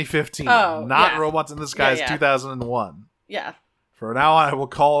Disguise 2015, not Robots in Disguise 2001. Yeah. For now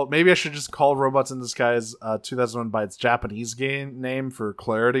on, maybe I should just call Robots in Disguise 2001 by its Japanese game name for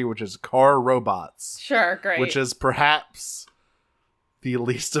clarity, which is Car Robots. Sure, great. Which is perhaps the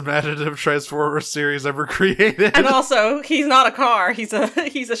least imaginative Transformer series ever created. And also, he's not a car, he's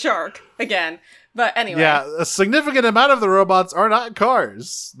a shark, again. But anyway. Yeah, a significant amount of the robots are not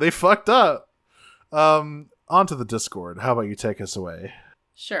cars. They fucked up. Onto the Discord. How about you take us away?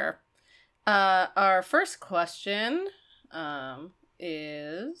 Sure. Our first question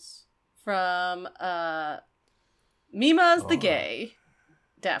is from Mima's the Gay,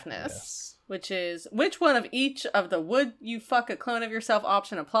 Daphnis. Yes. Which is, which one of each of the would you fuck a clone of yourself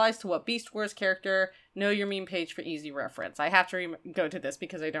option applies to what Beast Wars character? Know your meme page for easy reference. I have to go to this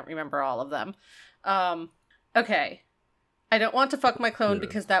because I don't remember all of them. Okay. I don't want to fuck my clone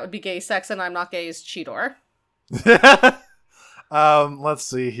because that would be gay sex and I'm not gay as Cheetor. Let's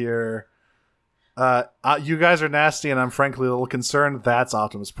see here. You guys are nasty, and I'm frankly a little concerned. That's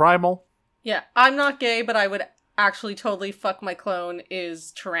Optimus Primal. Yeah, I'm not gay, but I would actually totally fuck my clone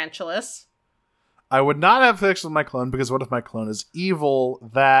is Tarantulas. I would not have sex with my clone, because what if my clone is evil?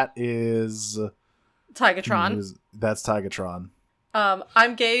 That is... Tigatron. That's Tigatron.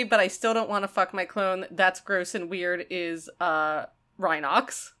 I'm gay, but I still don't want to fuck my clone. That's gross and weird is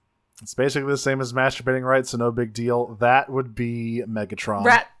Rhinox. It's basically the same as masturbating, right? So no big deal. That would be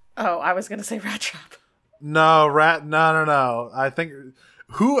Megatron. Oh, I was gonna say Rat Trap. No. I think...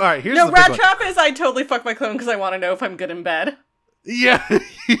 All right, here's no, the big Rat one. Trap is I totally fuck my clone because I want to know if I'm good in bed. Yeah,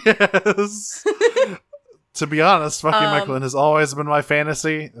 yes. To be honest, fucking my clone has always been my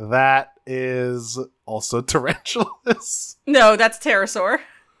fantasy. That is also Tarantulas. No, that's Pterosaur.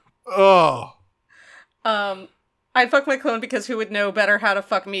 Oh. I'd fuck my clone because who would know better how to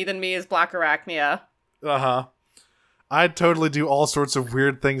fuck me than me is Black Arachnia. Uh-huh. I'd totally do all sorts of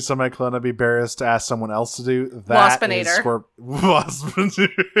weird things to my clone. I'd be embarrassed to ask someone else to do. That Waspinator.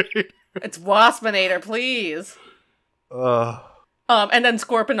 Waspinator. It's Waspinator, please. And then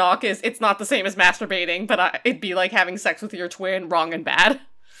Scorponok it's not the same as masturbating, but it'd be like having sex with your twin, wrong and bad.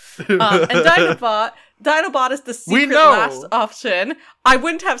 And Dinobot is the secret last option. I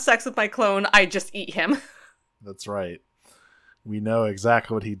wouldn't have sex with my clone, I'd just eat him. That's right. We know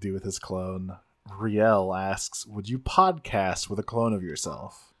exactly what he'd do with his clone. Riel asks, would you podcast with a clone of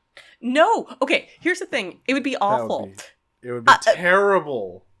yourself? No. Okay, here's the thing. It would be awful. It would be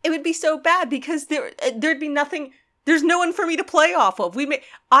terrible. It would be so bad because there'd be nothing... There's no one for me to play off of.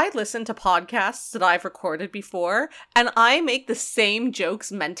 I listen to podcasts that I've recorded before, and I make the same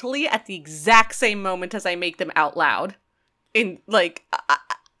jokes mentally at the exact same moment as I make them out loud. I'm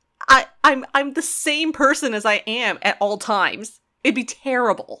the same person as I am at all times. It'd be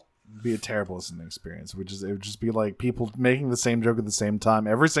terrible. It'd be a terrible listening experience. It would just be like people making the same joke at the same time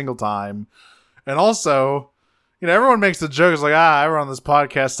every single time, and also, everyone makes the joke. It's like, everyone on this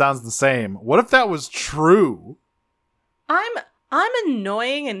podcast sounds the same. What if that was true? I'm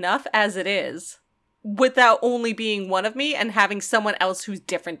annoying enough as it is, without only being one of me and having someone else who's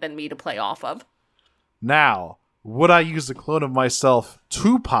different than me to play off of. Now, would I use a clone of myself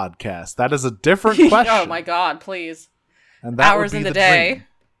to podcast? That is a different question. Oh my god, please. And that Hours would be in the day. dream.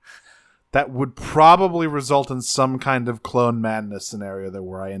 That would probably result in some kind of clone madness scenario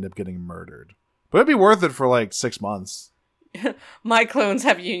where I end up getting murdered. But it'd be worth it for like 6 months. My clones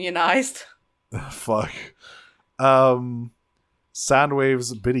have unionized. Fuck.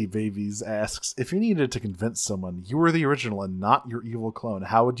 Soundwaves Bitty Babies asks, if you needed to convince someone you were the original and not your evil clone,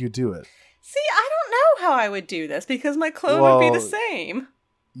 how would you do it? See, I don't know how I would do this because my clone would be the same.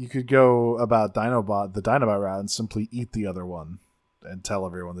 You could go about the Dinobot route and simply eat the other one and tell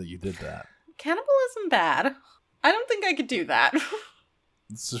everyone that you did that. Cannibalism bad. I don't think I could do that.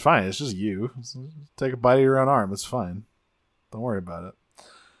 It's just fine. It's just you. Just take a bite of your own arm. It's fine. Don't worry about it.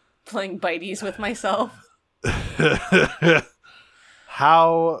 Playing bites with myself.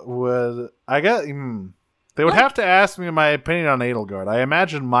 How would I get? They would have to ask me my opinion on Edelgard. I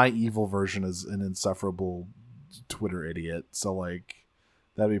imagine my evil version is an insufferable Twitter idiot, so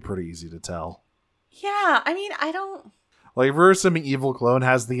that'd be pretty easy to tell. Yeah, I mean, I don't. If we're assuming evil clone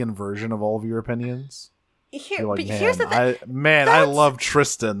has the inversion of all of your opinions, here's the thing. I love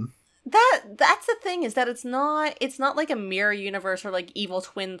Tristan. That's the thing, is that it's not like a mirror universe or like evil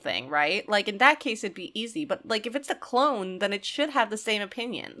twin thing, right? Like in that case it'd be easy, but if it's a clone, then it should have the same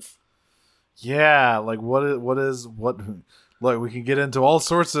opinions. Yeah, what look, we can get into all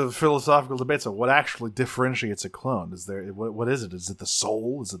sorts of philosophical debates of what actually differentiates a clone. Is there what is it? Is it the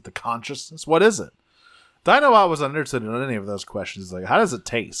soul? Is it the consciousness? What is it? Dinobot was uninterested in any of those questions. How does it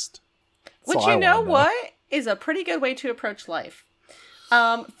taste? Which you know what is a pretty good way to approach life.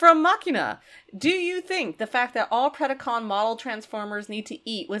 From Machina, do you think the fact that all Predacon model transformers need to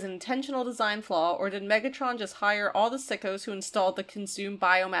eat was an intentional design flaw, or did Megatron just hire all the sickos who installed the consume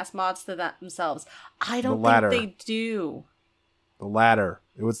biomass mods to themselves? I don't think they do. The latter.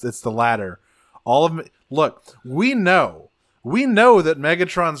 It's the latter. Look, we know that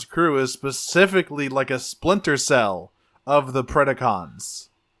Megatron's crew is specifically like a splinter cell of the Predacons.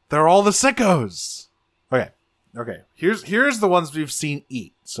 They're all the sickos. Okay, here's the ones we've seen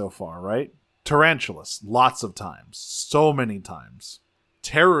eat so far, right? Tarantulas, lots of times. So many times.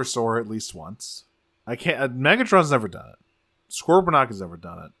 Pterosaur at least once. Megatron's never done it. Scorponok has never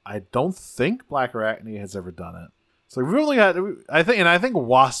done it. I don't think Black Arachnia has ever done it. So we've only got, I think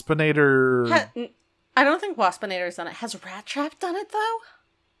Waspinator... I don't think Waspinator's done it. Has Rat Trap done it, though?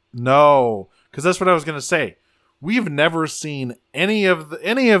 No, because that's what I was going to say. We've never seen any of the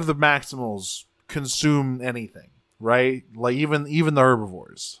Maximals consume anything. right? Like even the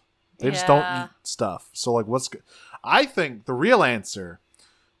herbivores, they just don't eat stuff. So like, I think the real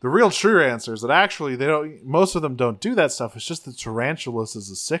true answer is that actually they don't. Most of them don't do that stuff. It's just that Tarantulas is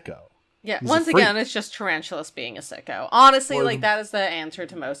a sicko. Yeah, He's once again, it's just Tarantulas being a sicko. Honestly, that is the answer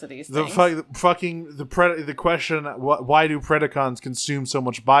to most of these things. The question, why do Predacons consume so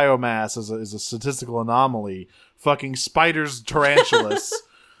much biomass is a statistical anomaly. Fucking spiders, tarantulas,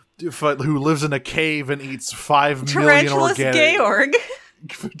 who lives in a cave and eats 5 million organic... Georg.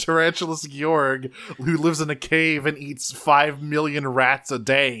 Tarantulas Georg, who lives in a cave and eats 5 million rats a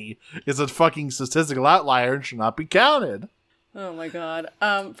day, is a fucking statistical outlier and should not be counted. Oh my god.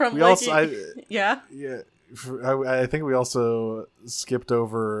 I think we also skipped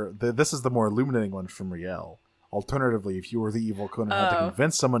over this is the more illuminating one from Riel. Alternatively, if you were the evil Conan had to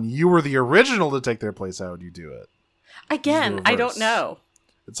convince someone you were the original to take their place, how would you do it? Again, I don't know.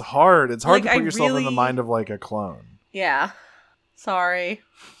 It's hard. It's hard to put yourself in the mind of like a clone. Yeah. Sorry.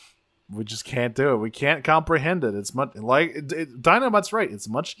 We just can't do it. We can't comprehend it. It's much like Dynamite's right. It's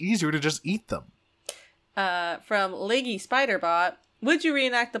much easier to just eat them. From Leggy Spiderbot, would you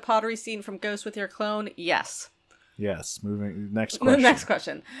reenact the pottery scene from Ghost with your clone? Yes. Yes. Moving next question. Next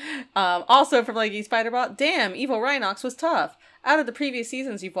question. Also from Leggy Spiderbot, damn, Evil Rhinox was tough. Out of the previous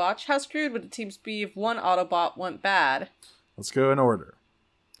seasons you've watched, how screwed would the teams be if one Autobot went bad? Let's go in order.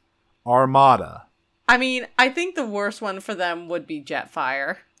 Armada. I mean, I think the worst one for them would be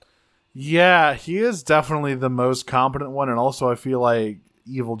Jetfire. Yeah, he is definitely the most competent one, and also I feel like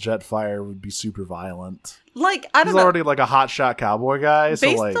evil Jetfire would be super violent. Like, I don't know. He's already like a hotshot cowboy guy.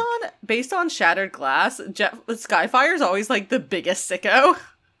 Based on Shattered Glass, Skyfire's always like the biggest sicko.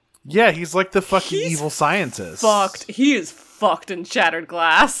 Yeah, he's like the fucking evil scientist. He is fucked in Shattered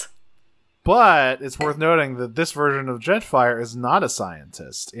Glass. But it's worth noting that this version of Jetfire is not a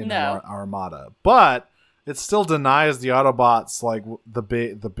scientist in Armada. But it still denies the Autobots like the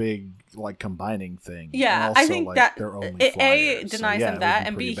big like combining thing. Yeah, also, I think like, that they're only A denies him that,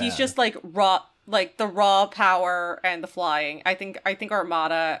 and B, he's just like raw, like the raw power and the flying. I think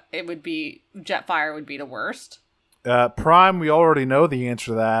Armada, Jetfire would be the worst. Prime, we already know the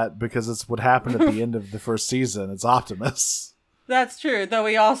answer to that because it's what happened at the end of the first season. It's Optimus. That's true, though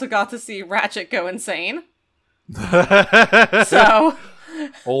we also got to see Ratchet go insane. So...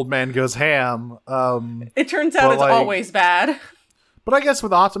 Old man goes ham. It turns out it's always bad. But I guess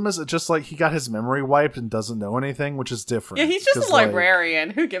with Optimus, it's just like he got his memory wiped and doesn't know anything, which is different. Yeah, he's just a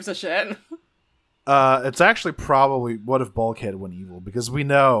librarian. Who gives a shit? It's actually probably what if Bulkhead went evil, because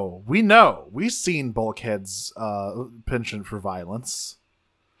we've seen Bulkhead's penchant for violence.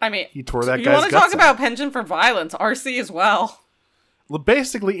 I mean, he tore that guy's guts out. You want to talk about out. penchant for violence? RC as well. Well,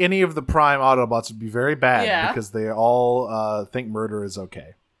 basically, any of the Prime Autobots would be very bad because they all think murder is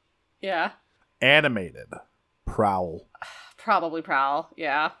okay. Yeah. Animated. Prowl. Probably Prowl,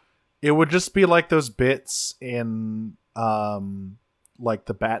 yeah. It would just be like those bits in like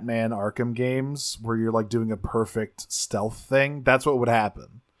the Batman Arkham games where you're like doing a perfect stealth thing. That's what would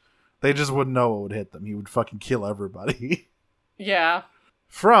happen. They just wouldn't know what would hit them. He would fucking kill everybody. Yeah.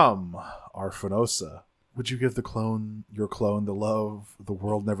 From Arfanosa. Would you give your clone the love the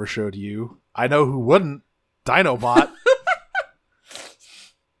world never showed you? I know who wouldn't. Dinobot.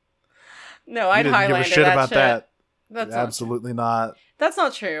 No, I'd highlight give a shit about shit. that. That's absolutely not. That's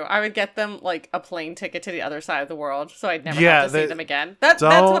not true. I would get them like a plane ticket to the other side of the world, so I'd never have to see them again. That's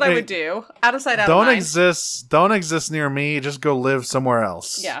what I would do. Out of sight, out of mind. Don't exist near me. Just go live somewhere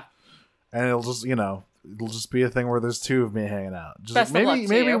else. Yeah. And it'll just be a thing where there's two of me hanging out. Just Best of luck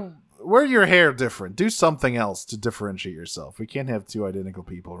to you. Wear your hair different. Do something else to differentiate yourself. We can't have two identical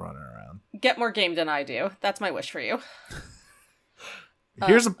people running around. Get more game than I do. That's my wish for you.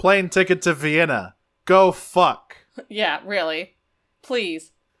 Here's a plane ticket to Vienna. Go fuck. Yeah, really.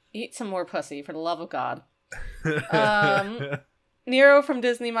 Please, eat some more pussy, for the love of God. Nero from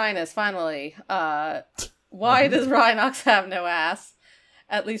Disney Minus, finally. Why does Rhinox have no ass?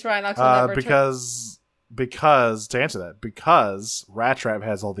 At least Rhinox will never Because, to answer that, because Rat Trap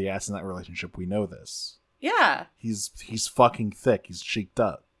has all the ass in that relationship, we know this. Yeah. He's fucking thick. He's cheeked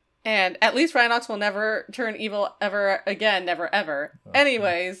up. And at least Rhinox will never turn evil ever again. Never, ever. Okay.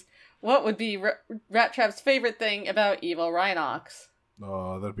 Anyways, what would be Rat Trap's favorite thing about evil Rhinox?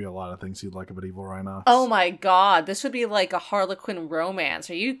 Oh, there'd be a lot of things you'd like about evil Rhinox. Oh my god, this would be like a Harlequin romance.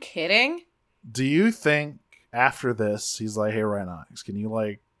 Are you kidding? Do you think after this, he's like, hey Rhinox, can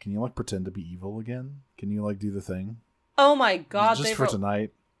you pretend to be evil again? Can you do the thing? Oh my god, just for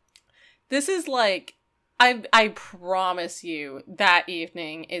tonight. This is like, I promise you, that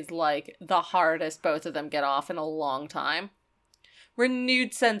evening is like the hardest both of them get off in a long time.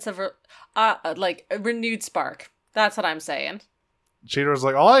 Renewed sense of, a renewed spark. That's what I'm saying. Cheetor's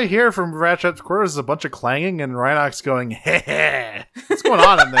like, all I hear from Ratchet's quarters is a bunch of clanging and Rhinox going, heh. What's going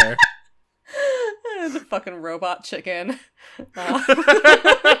on in there? The fucking robot chicken.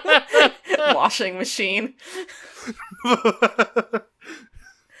 Washing machine.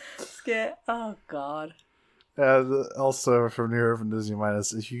 Oh, God. Also, from Nero from Disney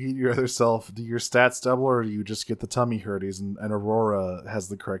Minus, if you eat your other self, do your stats double or do you just get the tummy hurties? And Aurora has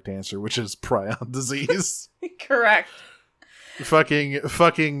the correct answer, which is prion disease. Correct. Fucking,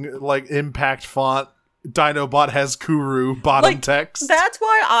 like, impact font. Dinobot has Kuru bottom text. That's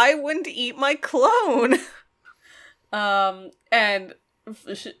why I wouldn't eat my clone. And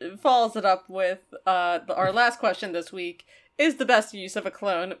follows it up with our last question this week. Is the best use of a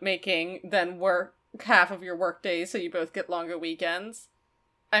clone making then work half of your work days so you both get longer weekends?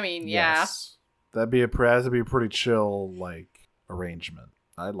 I mean, yeah. Yes. That'd be a pretty chill, like, arrangement.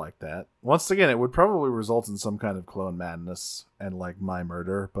 I'd like that. Once again, it would probably result in some kind of clone madness and, like, my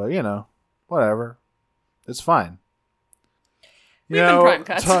murder, but, you know, whatever. It's fine. We've been prime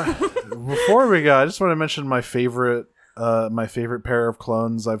cuts. Before we go, I just want to mention my favorite pair of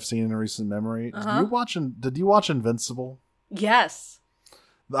clones I've seen in recent memory. Did you watch Invincible? Yes.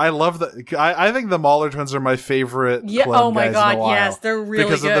 I love that. I think the Mauler twins are my favorite. Yeah. Clone Oh my guys god. in a while Yes, they're really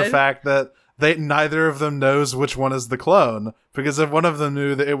because good. of the fact that neither of them knows which one is the clone. Because if one of them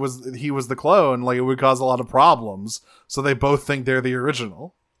knew that he was the clone, like, it would cause a lot of problems. So they both think they're the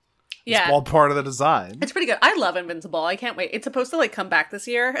original. Yeah. It's all part of the design. It's pretty good. I love Invincible. I can't wait. It's supposed to, like, come back this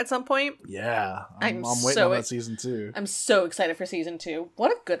year at some point. Yeah. I'm waiting so on that season 2. I'm so excited for season 2.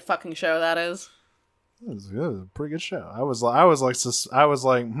 What a good fucking show that is. It was a pretty good show. I was like, is this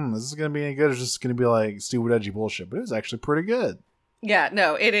gonna be any good? Or is this gonna be like stupid, edgy bullshit? But it was actually pretty good. Yeah,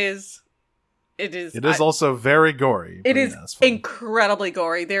 no, it is. It is. It is also very gory. It is incredibly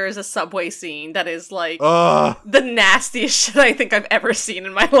gory. There is a subway scene that is like Ugh. the nastiest shit I think I've ever seen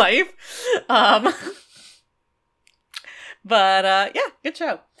in my life. But yeah, good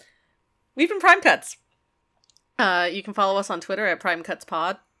show. We've been Prime Cuts. You can follow us on Twitter at Prime Cuts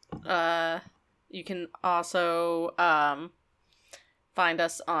Pod. You can also find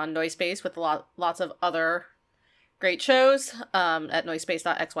us on Noisepace with lots of other great shows at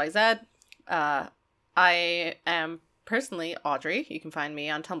noisepace.xyz. I am personally Audrey. You can find me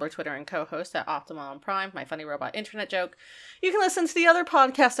on Tumblr, Twitter, and co-host at Optimum Prime, my funny robot internet joke. You can listen to the other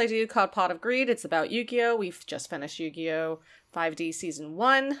podcast I do called Pot of Greed. It's about Yu-Gi-Oh! We've just finished Yu-Gi-Oh! 5D Season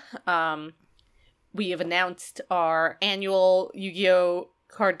 1. We have announced our annual Yu-Gi-Oh!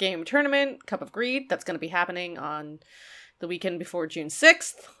 Card game tournament, Cup of Greed. That's going to be happening on the weekend before June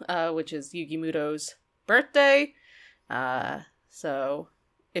 6th, which is Yugi Muto's birthday. So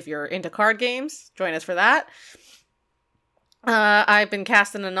if you're into card games, join us for that. I've been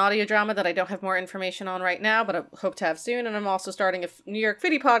cast in an audio drama that I don't have more information on right now, but I hope to have soon. And I'm also starting a New York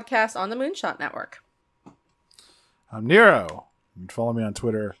City podcast on the Moonshot Network. I'm Nero. You can follow me on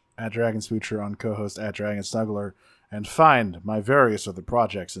Twitter at DragonsFuture, on co-host at DragonSnuggler, and find my various other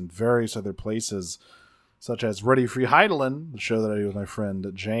projects in various other places, such as Ready Free Heidelin, the show that I do with my friend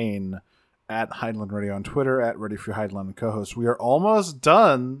Jane, at Heidelin Radio on Twitter, at Ready Free Heidelin on co-host. We are almost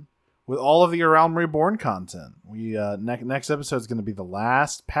done with all of the Around Reborn content. We next episode is going to be the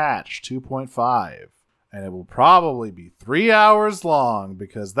last patch, 2.5, and it will probably be 3 hours long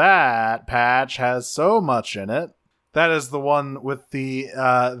because that patch has so much in it. That is the one with the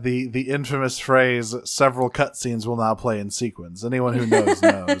infamous phrase, several cutscenes will now play in sequence. Anyone who knows,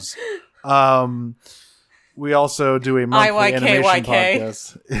 knows. We also do a monthly animation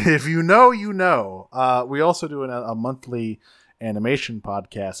podcast. If you know, you know. We also do a monthly animation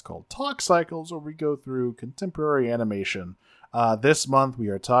podcast called Talk Cycles, where we go through contemporary animation. This month, we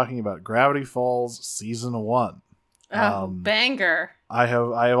are talking about Gravity Falls Season 1. Oh, banger. I have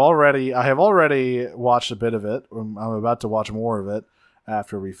already watched a bit of it. I'm about to watch more of it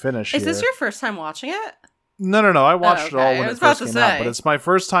after we finish. Is this your first time watching it? No. I watched it all when it first came out, but say. it's my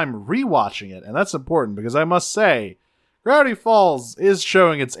first time rewatching it, and that's important because I must say, Gravity Falls is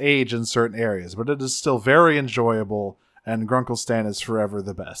showing its age in certain areas, but it is still very enjoyable, and Grunkle Stan is forever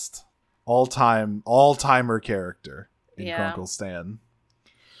the best. All-timer character in Grunkle Stan.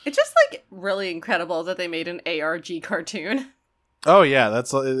 It's just, like, really incredible that they made an ARG cartoon. Oh, yeah,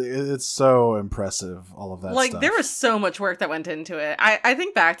 it's so impressive, all of that like, stuff. there was so much work that went into it. I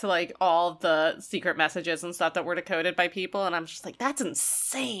think back to, like, all of the secret messages and stuff that were decoded by people, and I'm just like, that's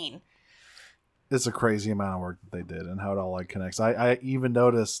insane. It's a crazy amount of work that they did and how it all, like, connects. I even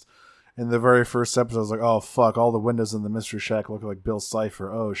noticed in the very first episode, I was like, oh, fuck, all the windows in the Mystery Shack look like Bill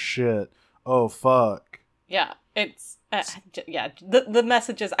Cipher. Oh, shit. Oh, fuck. Yeah. It's the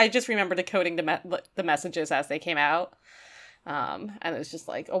messages. I just remember decoding the messages as they came out, and it was just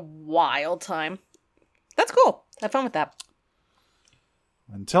like a wild time. That's cool. Have fun with that.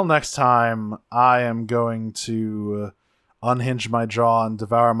 Until next time, I am going to unhinge my jaw and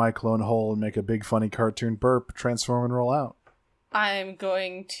devour my clone whole and make a big funny cartoon burp, transform and roll out. I'm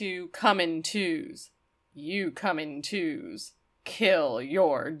going to come in twos. You come in twos. Kill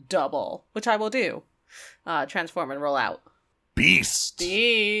your double, which I will do. Transform and roll out. Beast!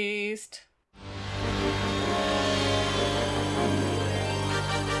 Beast.